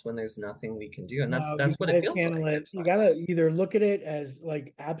ourselves when there's nothing we can do? And that's No, you that's what it gotta feels channel like at it. You gotta times. either look at it as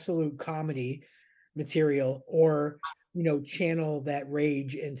like absolute comedy material, or channel that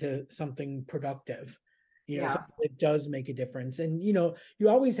rage into something productive. Yeah. Something that does make a difference. And you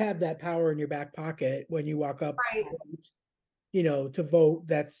always have that power in your back pocket when you walk up, Right. to vote.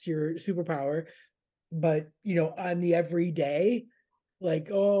 That's your superpower. But on the everyday, like,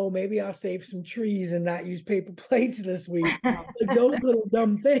 oh, maybe I'll save some trees and not use paper plates this week. Like those little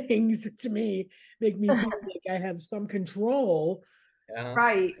dumb things to me make me feel like I have some control Yeah.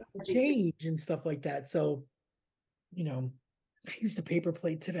 Right. to change and stuff like that. So, I used a paper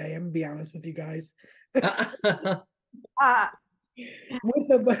plate today. I'm gonna be honest with you guys. Uh,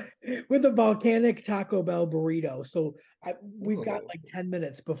 With a volcanic Taco Bell burrito. So we've got Ooh, like 10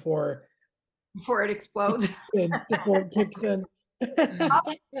 minutes before before it explodes. before it kicks in.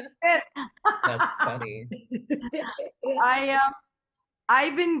 that's funny. I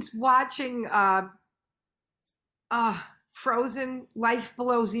I've been watching Frozen Life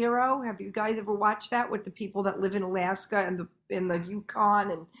Below Zero. Have you guys ever watched that with the people that live in Alaska and the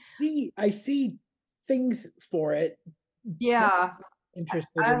Yukon and I see things for it. yeah.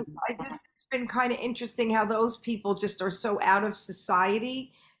 Interested I, in. I just it's been kind of interesting how those people just are so out of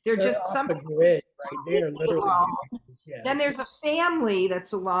society. They're They're just off some the grid, right? They are literally. alone. Yeah. Then there's a family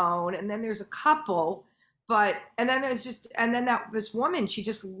that's alone, and then there's a couple, and then this woman, she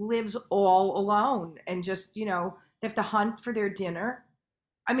just lives all alone, and just they have to hunt for their dinner.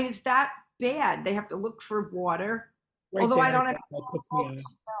 I mean, it's that bad. They have to look for water. Right Although there, I don't have that puts me on.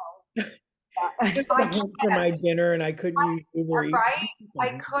 Just I to hunt for my can't, dinner, and I couldn't use Uber Eats. right? I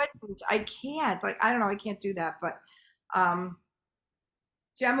couldn't. I can't. Like I don't know. I can't do that. But um,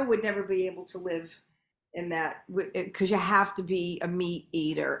 Gemma would never be able to live in that because you have to be a meat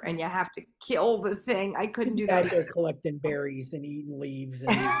eater and you have to kill the thing. I couldn't do Out that. there collecting berries and eating leaves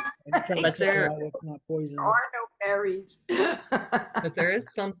and trying But to figure there out what's not poison. There are no berries. but there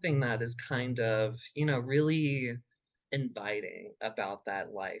is something that is kind of, really inviting about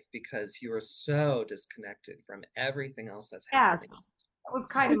that life because you are so disconnected from everything else that's Yes, happening. that was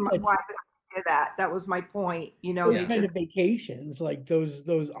kind of why I was thinking of that. That was my point. Those They kind just of vacations, like those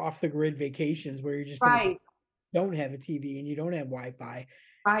off the grid vacations where you're just right, don't have a TV and you don't have Wi-Fi.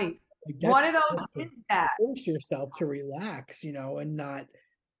 right. Like One that's of those is that. force yourself to relax, and not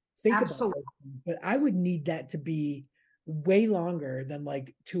think about Absolutely. those things. But I would need that to be way longer than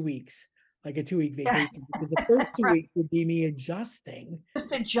like 2 weeks, like a 2-week vacation, because the first 2 weeks would be me adjusting.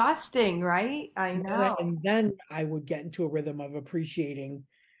 Just adjusting, right? I know. And then I would get into a rhythm of appreciating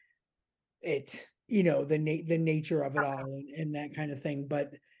it, the nature of it all and that kind of thing.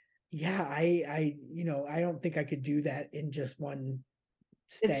 But yeah, I don't think I could do that in just one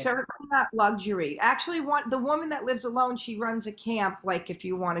stay. It's certainly not luxury. Actually, the woman that lives alone, she runs a camp. Like if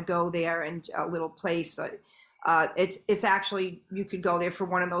you want to go there and a little place, it's actually you could go there for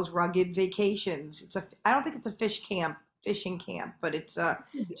one of those rugged vacations. I don't think it's a fishing camp, but it's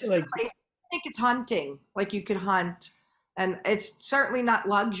just like, a place. I think it's hunting. Like you could hunt, and it's certainly not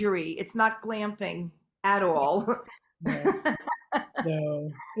luxury. It's not glamping at all.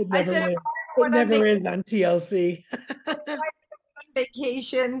 no, it I never said is. It never is on TLC.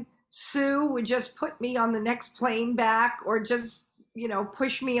 vacation Sue would just put me on the next plane back, or just,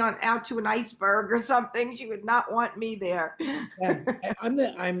 push me on out to an iceberg or something. She would not want me there. Yeah,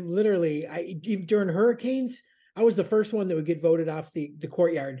 I'm literally, during hurricanes, I was the first one that would get voted off the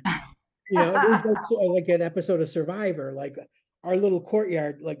courtyard. It was like an episode of Survivor. Like our little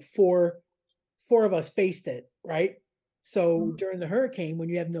courtyard, like four of us faced it, right? So during the hurricane, when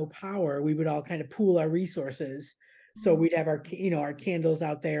you have no power, we would all kind of pool our resources. So we'd have our candles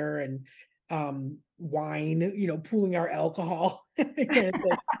out there, and wine, pooling our alcohol. Kind of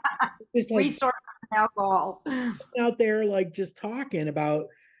thing. It's like Resource alcohol. out there, like just talking about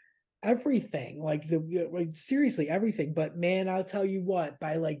everything, like seriously everything. But man, I'll tell you what,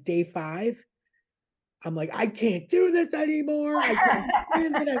 by like day 5, I'm like, I can't do this anymore. I can't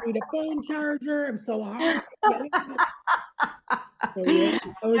stand it. I need a phone charger. I'm so hot. So yeah,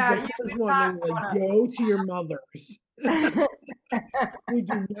 that was the first one. They were like, go to your mothers. We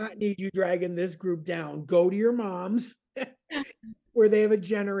do not need you dragging this group down. Go to your mom's where they have a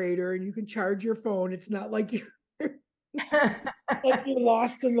generator and you can charge your phone. It's not like you're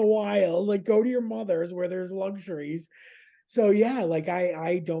lost in the wild. Like, go to your mother's where there's luxuries. So yeah, like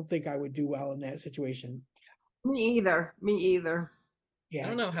I don't think I would do well in that situation. Me either. I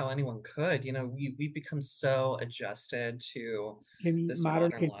don't know how anyone could. We've become so adjusted to this modern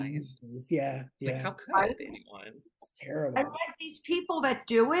modern life. conveniences. Yeah. Like, how could anyone? It's terrible. And these people that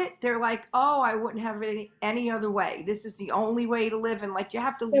do it, they're like, oh, I wouldn't have it any other way. This is the only way to live. And like, you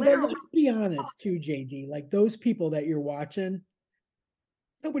have to But literally. let's be honest too, JD. Like those people that you're watching,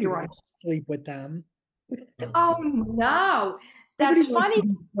 nobody wants to sleep with them. Oh no, that's Nobody wants funny. to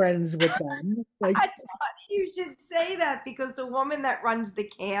be friends with them. Like, That's funny you should say that, because the woman that runs the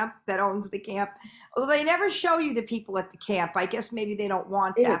camp, that owns the camp, well, they never show you the people at the camp. I guess maybe they don't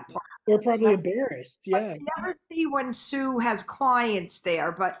want that part. they're probably embarrassed. But Yeah. you never see when Sue has clients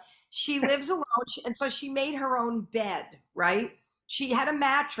there, but she lives alone, and so she made her own bed, right? She had a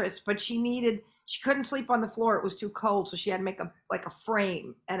mattress, but she couldn't sleep on the floor. It was too cold, so she had to make a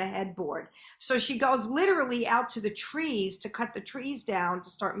frame and a headboard. So she goes literally out to the trees to cut the trees down to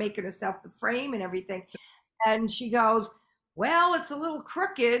start making herself the frame and everything. And she goes, well, it's a little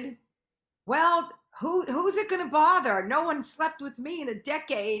crooked. Well, who's it going to bother? No one slept with me in a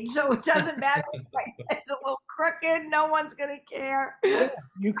decade, so it doesn't matter if it's a little crooked. No one's going to care. Yeah,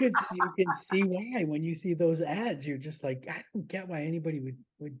 you can see why when you see those ads. You're just like, I don't get why anybody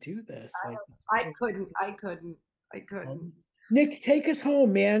would do this. Like, I couldn't. Nick, take us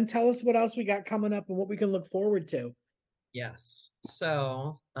home, man. Tell us what else we got coming up and what we can look forward to. Yes.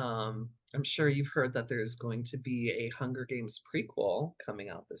 So, I'm sure you've heard that there's going to be a Hunger Games prequel coming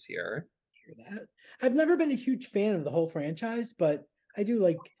out this year. Hear that? I've never been a huge fan of the whole franchise, but I do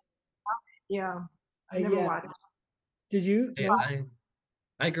like. Yeah, I never watched. Did you? Yeah,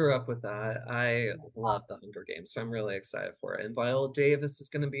 I grew up with that. I love the Hunger Games, so I'm really excited for it. And Viola Davis is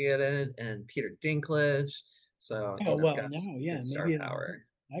going to be in it, and Peter Dinklage. So, star power.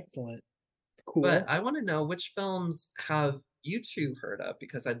 Excellent. Cool. But I want to know, which films have you two heard of?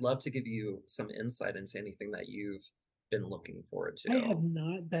 Because I'd love to give you some insight into anything that you've been looking forward to. I have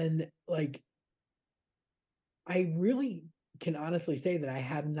not been I really can honestly say that I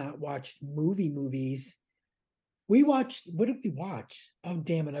have not watched movies. We watched, what did we watch? Oh,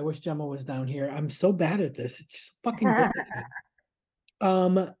 damn it. I wish Gemma was down here. I'm so bad at this. It's just fucking good.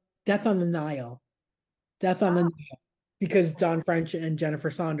 Death on the Nile. Death on the Nile. Because Dawn French and Jennifer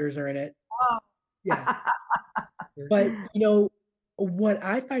Saunders are in it. Oh. Yeah. But, what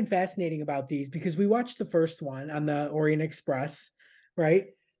I find fascinating about these, because we watched the first one on the Orient Express, right?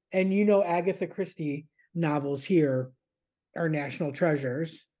 And Agatha Christie novels here are national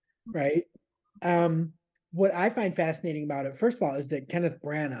treasures, right? What I find fascinating about it, first of all, is that Kenneth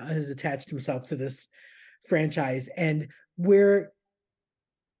Branagh has attached himself to this franchise, and where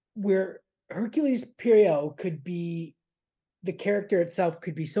Hercules Poirot could be, the character itself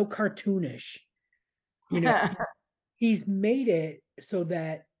could be so cartoonish, he's made it so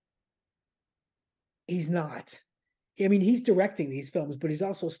that he's not. I mean, he's directing these films, but he's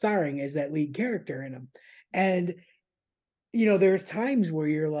also starring as that lead character in them. And, there's times where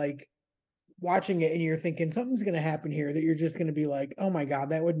you're like watching it and you're thinking something's going to happen here that you're just going to be like, oh my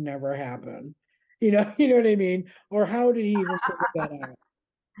God, that would never happen. You know what I mean? Or how did he even figure that out?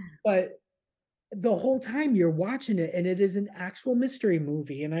 But the whole time you're watching it, and it is an actual mystery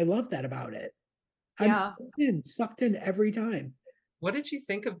movie. And I love that about it. Yeah. I'm sucked in every time. What did you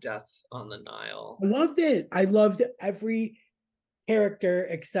think of Death on the Nile? I loved it. I loved every character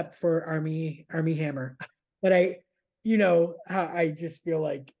except for Armie Hammer. But I just feel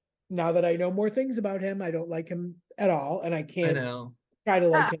like now that I know more things about him, I don't like him at all. And I can't. I know. try to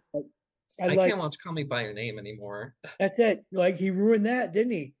like him, but I I like can't watch Call Me by Your Name anymore. that's it. Like he ruined that,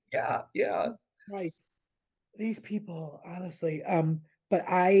 didn't he? Yeah, yeah. Nice. These people, honestly. But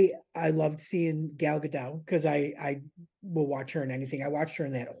I loved seeing Gal Gadot because I will watch her in anything. I watched her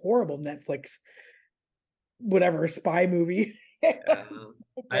in that horrible Netflix whatever spy movie. Yeah. So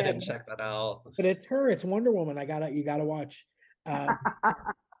I bad. didn't check that out. But it's her, it's Wonder Woman. You gotta watch.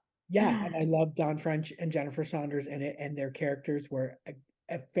 Yeah, and I love Don French and Jennifer Saunders in it, and their characters were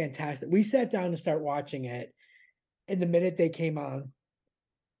fantastic. We sat down to start watching it, and the minute they came on,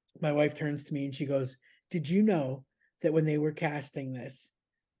 my wife turns to me and she goes, "Did you know that when they were casting this,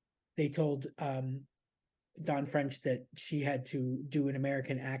 they told Don French that she had to do an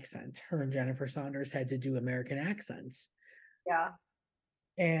American accent? Her and Jennifer Saunders had to do American accents." Yeah.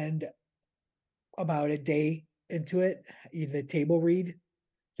 And about a day into it, the table read,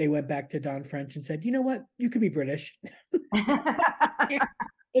 they went back to Don French and said, "You know what? You could be British."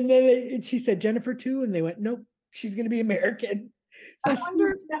 And then she said, "Jennifer too," and they went, "Nope, she's going to be American." So I she wonder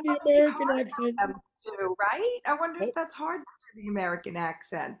if was that doing must the be American hard accent. for them to do, right? I wonder if Yep. that's hard to do the American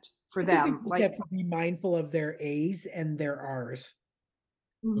accent for I think they them. just Like, have to be mindful of their A's and their R's.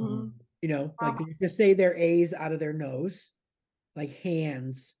 mhm. You know, like Oh, they just say their A's out of their nose, like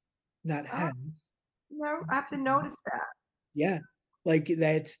hands, not oh, hens. no, I have to notice that. Yeah. Like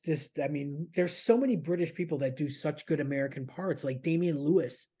that's just, I mean, there's so many British people that do such good American parts, like Damian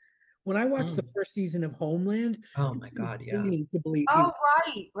Lewis. When I watched the Mm. first season of Homeland, Oh you my couldn't God, pay yeah. me to believe he Oh,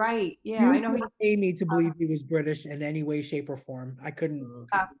 was, right. Yeah, I you know he. couldn't pay me to believe he was British in any way, shape, or form. I couldn't.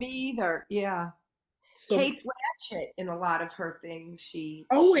 Mm. Me either. Yeah, So Kate Blanchett in a lot of her things. She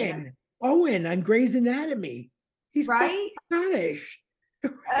had Owen on Grey's Anatomy. He's fucking right. Scottish.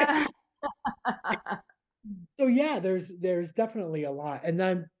 Uh, So yeah, there's definitely a lot. And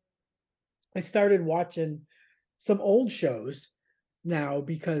then I started watching some old shows now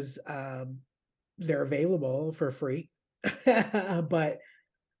because they're available for free. But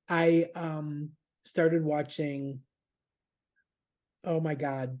I started watching, oh my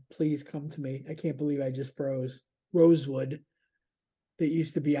God, please come to me. I can't believe I just froze. Rosewood, that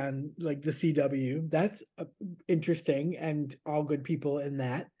used to be on like the CW. That's interesting, and all good people in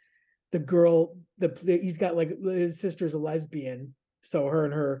that. The girl, he's got like his sister's a lesbian, so her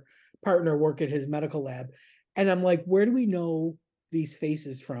and her partner work at his medical lab, and I'm like, where do we know these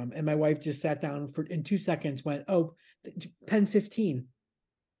faces from? And my wife just sat down for in 2 seconds, went, "Oh, Pen 15,"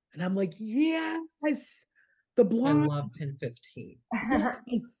 and I'm like, yes, the I blonde, love Pin 15.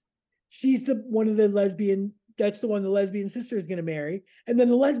 yes, she's the one of the lesbian. That's the one the lesbian sister is going to marry, and then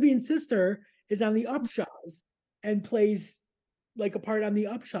the lesbian sister is on the Upshaws and plays like a part on the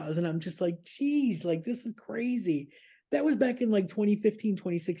Upshaws, and I'm just like, geez, like this is crazy. That was back in like 2015,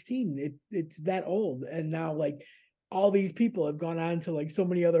 2016. It's that old, and now like all these people have gone on to like so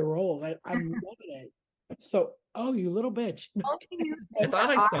many other roles. I'm loving it. So, oh, you little bitch. Only music I thought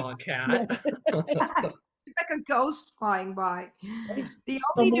I that saw a Yeah, cat. it's like a ghost flying by. right. The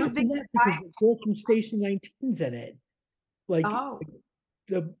So only I'm new thing watching that because the girl from Station 19's in it. Like oh,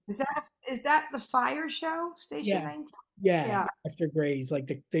 the is that the Fire Show, Station yeah, 19? yeah, Yeah, after Grey's, like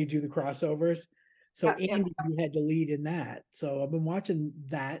they do the crossovers. So yeah. Andy, he had the lead in that. So I've been watching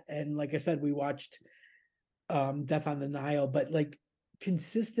that, and like I said, we watched Death on the Nile, but like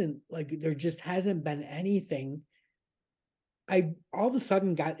consistent, like there just hasn't been anything. I all of a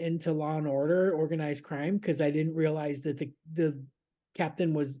sudden got into Law and Order, organized crime, because I didn't realize that the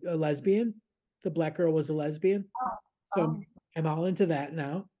captain was a lesbian, the black girl was a lesbian. So Oh, I'm all into that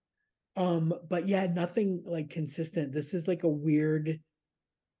now. But yeah, nothing like consistent. This is like a weird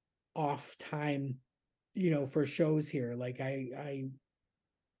off time, for shows here. Like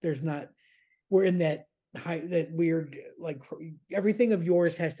there's not, we're in that that weird, like everything of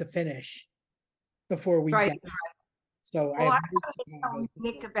yours has to finish before we right. get. So I Well, have I no was Chicago. telling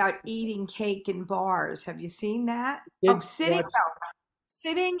Nick about eating cake in bars. Have you seen that? Oh, Did watch,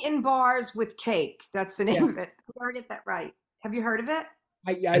 sitting in bars with cake. That's the yeah, name of it. I gotta get that right. Have you heard of it?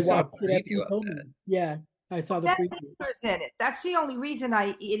 I I saw a watched it after you preview of told me. it. Yeah, I saw the Ben preview. Hitler's in it. That's the only reason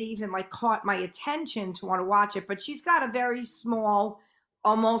it even like caught my attention to want to watch it. But she's got a very small,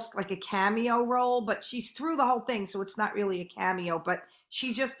 almost like a cameo role, but she's through the whole thing, so it's not really a cameo. But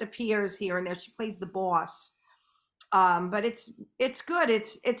she just appears here and there. She plays the boss. But it's good.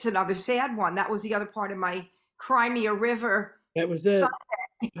 It's another sad one. That was the other part of my Crimea River. That was Sunday.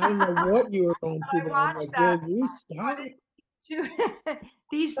 it. I don't know what you were going through, I but I'm watched like, that. will you stop? Two,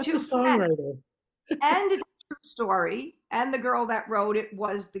 these Such a two friends. songwriter. And it's a true story. And the girl that wrote it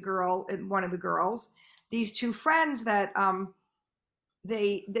was the girl, one of the girls. These two friends that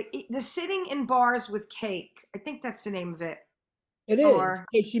the sitting in bars with cake. I think that's the name of it. It is. Or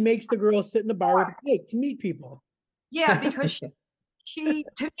She makes the girl sit in the bar with a cake to meet people. yeah, because she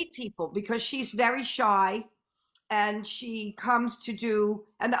to meet people because she's very shy and she comes to do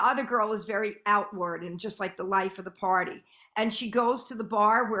and the other girl is very outward and just like the life of the party and she goes to the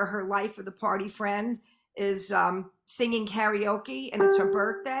bar where her life of the party friend is singing karaoke and it's her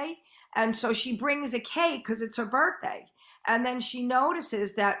birthday and so she brings a cake because it's her birthday and then she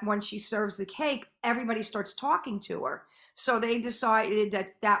notices that when she serves the cake everybody starts talking to her so they decided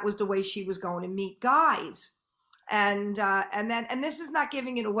that that was the way she was going to meet guys and this is not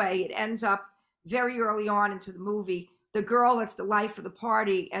giving it away. It ends up very early on into the movie. The girl that's the life of the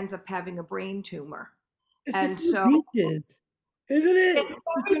party ends up having a brain tumor, This and is so Beaches, isn't it? it's It's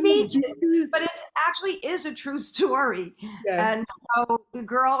very on Beaches, Beaches. but it actually is a true story. Yeah. And so the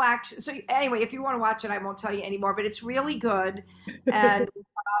girl actually. So anyway, if you want to watch it, I won't tell you anymore. But it's really good, and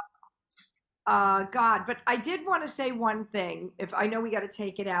God. But I did want to say one thing. If I know we got to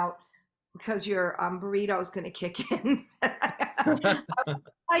take it out because your burrito is going to kick in. I'll tell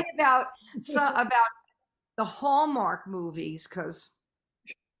you about the Hallmark movies because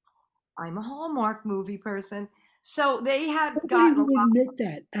I'm a Hallmark movie person. So they had Nobody gotten a would lot. admit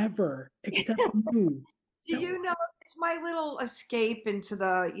that ever, except you. Do you know it's my little escape into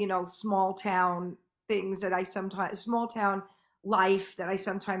the small town things that I sometimes small town life that I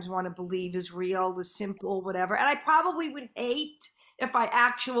sometimes want to believe is real, the simple whatever. And I probably would hate if I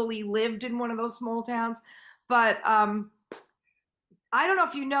actually lived in one of those small towns, but I don't know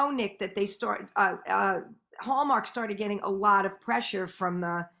if you know, Nick, that Hallmark started getting a lot of pressure from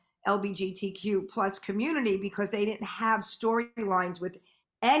the LGBTQ plus community because they didn't have storylines with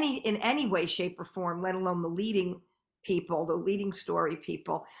in any way, shape, or form, let alone the leading story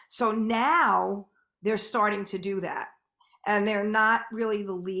people. So now they're starting to do that. And they're not really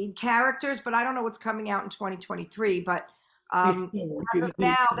the lead characters, but I don't know what's coming out in 2023. But as of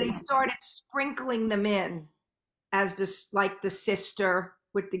now, they started sprinkling them in as this, like the sister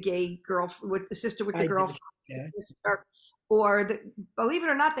with the gay girl, with the sister with the girlfriend, yeah. sister, or believe it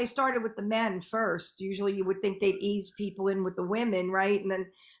or not, they started with the men first. Usually, you would think they'd ease people in with the women, right? And then,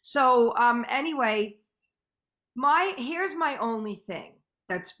 so anyway, here's my only thing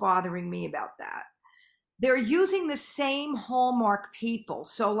that's bothering me about that. They're using the same Hallmark people,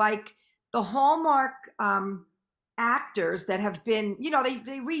 so like the Hallmark actors that have been,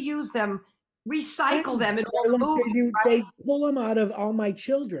 they reuse them, recycle them in all the movies. They pull them out of All My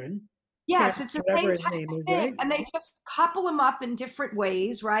Children. Yes, it's the same type name of is, thing, right? and they just couple them up in different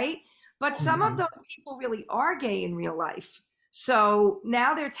ways, right? But some of those people really are gay in real life. So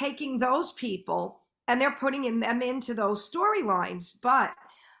now they're taking those people and they're putting them into those storylines. But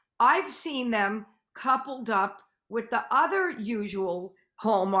I've seen them coupled up with the other usual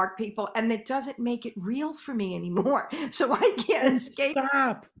Hallmark people, and it doesn't make it real for me anymore. So I can't escape.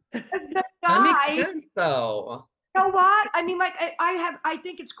 Stop. The That makes guy. sense, though. You know what? I mean, like I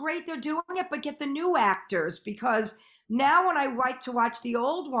think it's great they're doing it, but get the new actors because now when I like to watch the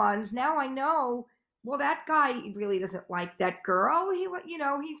old ones, now I know, well, that guy really doesn't like that girl.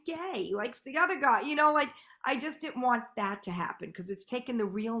 He's gay. He likes the other guy. Like I just didn't want that to happen because it's taken the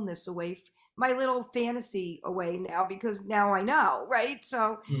realness away, my little fantasy away now because now I know, right?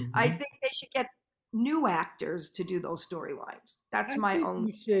 So I think they should get new actors to do those storylines. That's my own.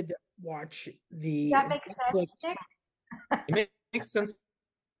 You should watch the. That makes sense, Nick? It makes sense.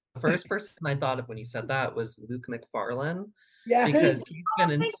 The first person I thought of when you said that was Luke McFarlane. Yeah, because he's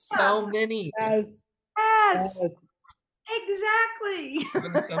been in so many. Yes. Exactly.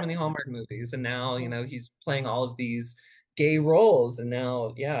 In so many Hallmark movies, and now he's playing all of these gay roles, and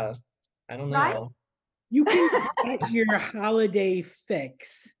now I don't know. Right? You can get your holiday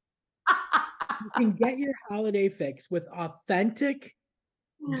fix. You can get your holiday fix with authentic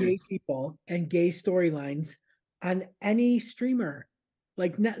gay people and gay storylines on any streamer.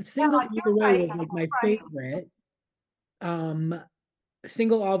 Like Single All the Way was like my favorite.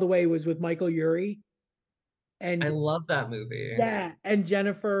 Single All the Way was with Michael Urie. And I love that movie. Yeah, and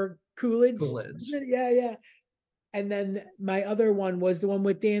Jennifer Coolidge. Yeah. And then my other one was the one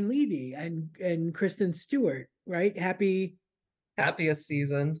with Dan Levy and Kristen Stewart, right? Happiest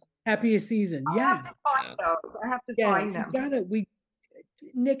Season. Happiest Season. I have to find those. I have to find them.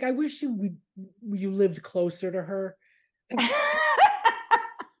 Nick, I wish you lived closer to her. You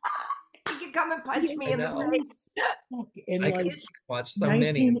could come and punch me in the face. In I could watch so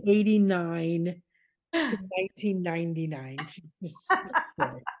many. 1989 to 1999. She's just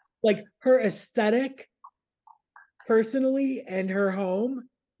like her aesthetic, personally, and her home.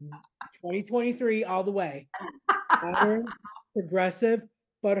 2023 all the way. Modern, progressive,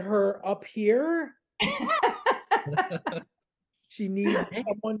 but her up here. She needs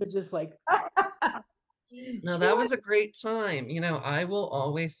someone to just like. No, that was a great time. I will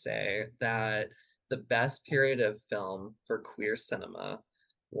always say that the best period of film for queer cinema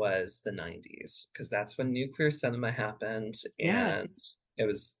was the 90s, because that's when new queer cinema happened, and Yes. it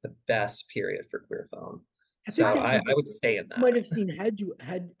was the best period for queer film. I So think that I was, would stay in you might that. have seen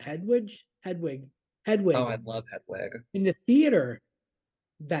Hedwig Oh, I love Hedwig. in the theater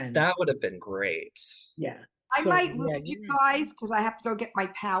then. That would have been great. Yeah. I So, might yeah, lose you guys because I have to go get my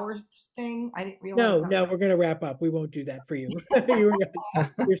power thing. I didn't realize. No, we're gonna wrap up. We won't do that for you.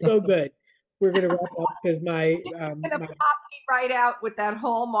 You're so good. We're gonna wrap up because my gonna pop me right out with that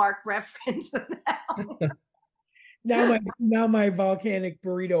Hallmark reference. now my volcanic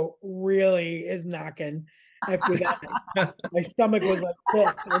burrito really is knocking. After that, my stomach was like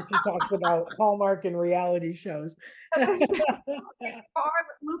this when she talks about Hallmark and reality shows. Luke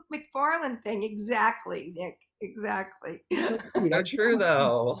McFarlane thing, exactly, Nick. Exactly. Not true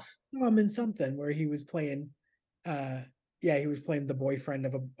though. In something where he was playing, he was playing the boyfriend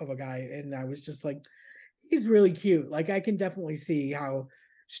of a guy, and I was just like, he's really cute. Like I can definitely see how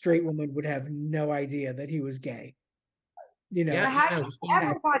straight women would have no idea that he was gay. Yeah, how do you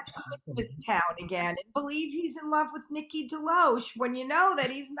ever watch Christmas Town again and believe he's in love with Nikki DeLoach when you know that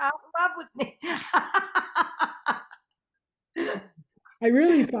he's not in love with Nick? I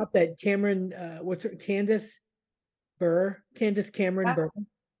really thought that Cameron, Candace Cameron Burr.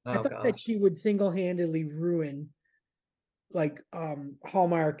 I thought that she would single-handedly ruin like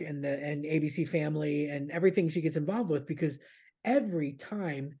Hallmark and ABC Family and everything she gets involved with, because every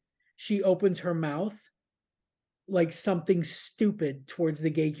time she opens her mouth, like something stupid towards the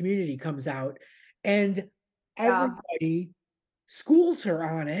gay community comes out, and everybody schools her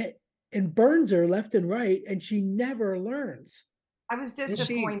on it and burns her left and right, and she never learns. I was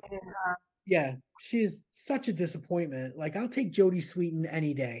disappointed in her. Yeah, she is such a disappointment. Like I'll take Jodie Sweetin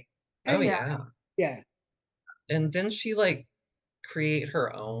any day. Yeah. And didn't she like create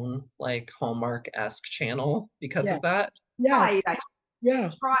her own like Hallmark-esque channel because of that? Yes.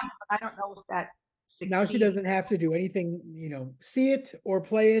 Yeah. I don't know if that succeeds. Now she doesn't have to do anything, see it or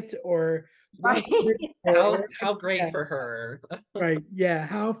play it or right. How great for her. Right. Yeah.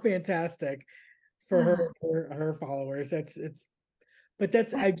 How fantastic for her followers. But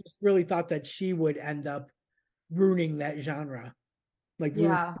I just really thought that she would end up ruining that genre. Like,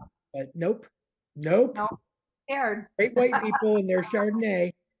 but nope. Scared. Straight white people and their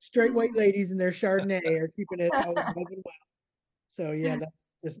Chardonnay, straight white ladies and their Chardonnay are keeping it alive and well. So yeah,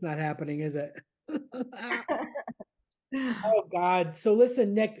 that's just not happening, is it? Oh God. So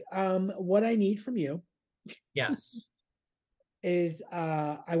listen, Nick, what I need from you is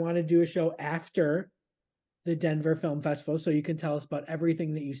I want to do a show after the Denver Film Festival, so you can tell us about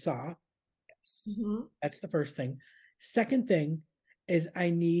everything that you saw. That's the first thing. Second thing is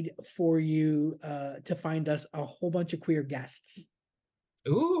I need for you to find us a whole bunch of queer guests.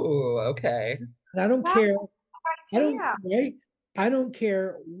 Ooh, okay. And I don't care. I don't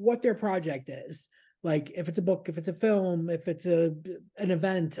care what their project is. Like if it's a book, if it's a film, if it's an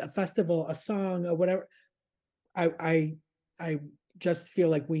event, a festival, a song, or whatever. I just feel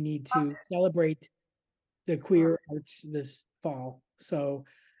like we need to celebrate the queer arts this fall. So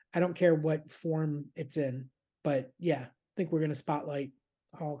I don't care what form it's in, but yeah, I think we're going to spotlight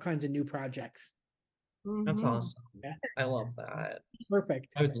all kinds of new projects. That's awesome. Yeah. I love that.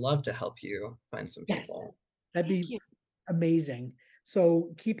 Perfect. I would love to help you find some people. That'd be amazing. So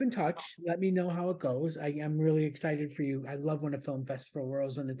keep in touch. Let me know how it goes. I am really excited for you. I love when a film festival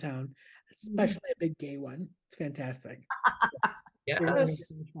rolls into town, especially a big gay one. It's fantastic.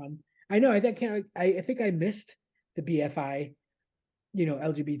 Yes. I know. I think I missed the BFI,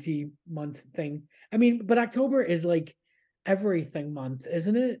 LGBT month thing. I mean, but October is like everything month,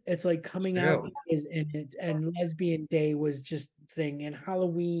 isn't it? It's like coming out is in it, and Lesbian Day was just thing, and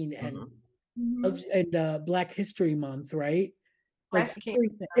Halloween and Black History Month, right? Like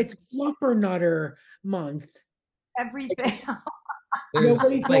it's Fluffernutter month. Everything. There's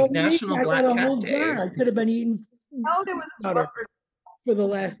like National Black Cat Day. I could have been eating. Oh, there was a fluffer for the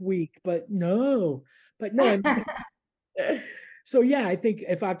last week, but no. So yeah, I think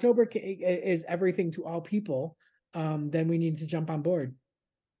if October is everything to all people, then we need to jump on board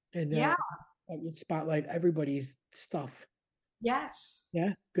and spotlight everybody's stuff. Yes.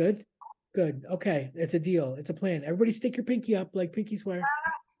 Yeah. Good. Okay. It's a deal. It's a plan. Everybody stick your pinky up like pinky swear.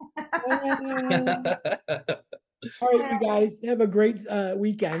 All right, you guys have a great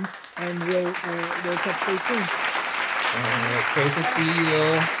weekend, and we'll touch base soon. All right, great to see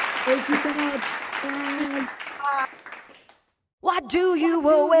you. Thank you so much. Bye. Why do you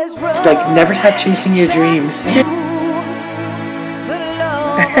always run? Like, never stop chasing your dreams.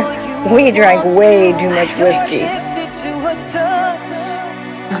 We drank way too much whiskey.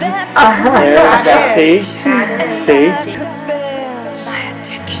 Yeah, see? See?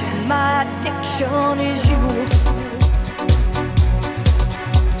 My addiction is you.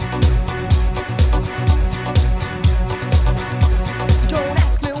 Don't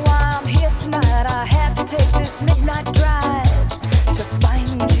ask me why I'm here tonight. I had to take this midnight drive to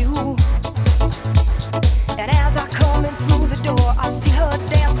find you. And as I come in through the door, I see her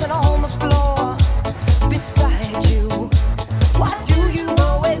dancing on the floor beside you. Why do you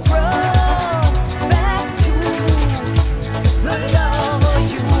always run back to the lover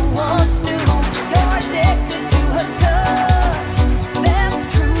you once knew? You're addicted to her touch,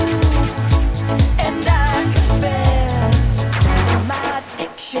 that's true. And I confess, my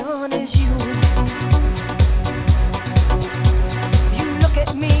addiction is you. You look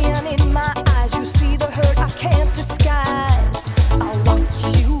at me and in my eyes you see the hurt I can't disguise. I want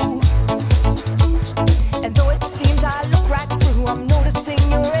you. And though it seems I look right through, I'm noticing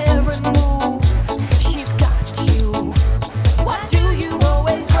your every move. She's got you. Why do you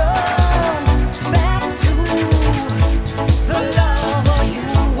always run back to the lover you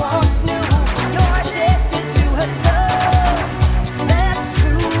once knew? You're addicted to her touch, that's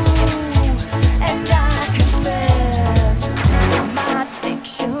true. And I confess, my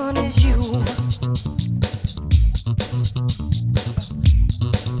addiction is you.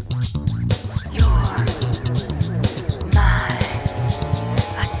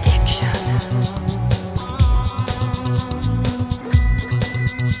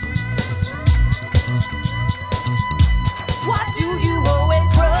 Why do you always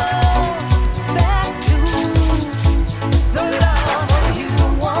run back to the lover you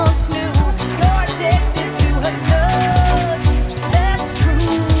once knew? You're addicted to her touch, that's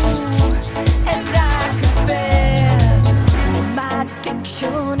true. And I confess, my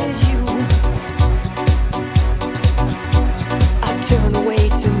addiction is you. I turn away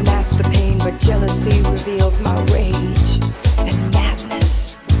to mask the pain, but jealousy reveals my rage and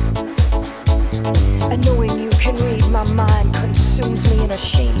madness. And knowing you can read my mind consumes me in a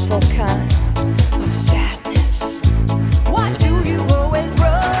shameful kind of sadness. Why do you always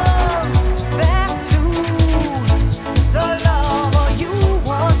run back to the lover you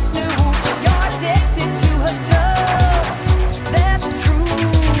once knew? You're addicted to her touch, that's true.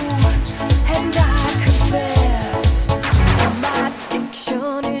 And I confess, my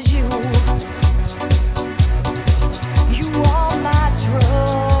addiction is you. You are my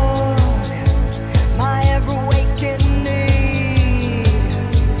drug, my ever waking need.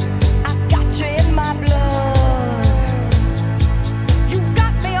 I got you in my blood. You've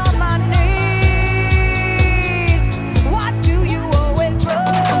got me on my knees. Why do you always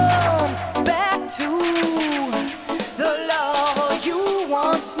run back to the lover you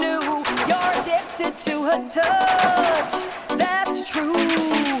once knew? You're addicted to her touch, that's true.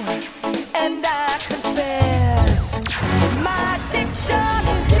 And I confess, my addiction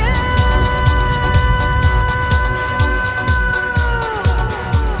is you.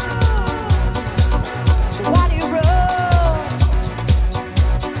 Why do you run?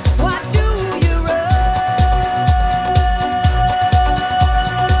 Why do you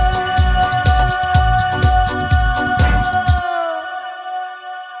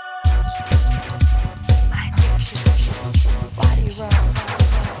My addiction. Why do you run?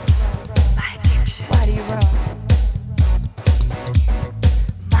 My addiction. Why do you run?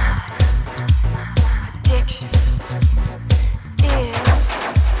 My addiction.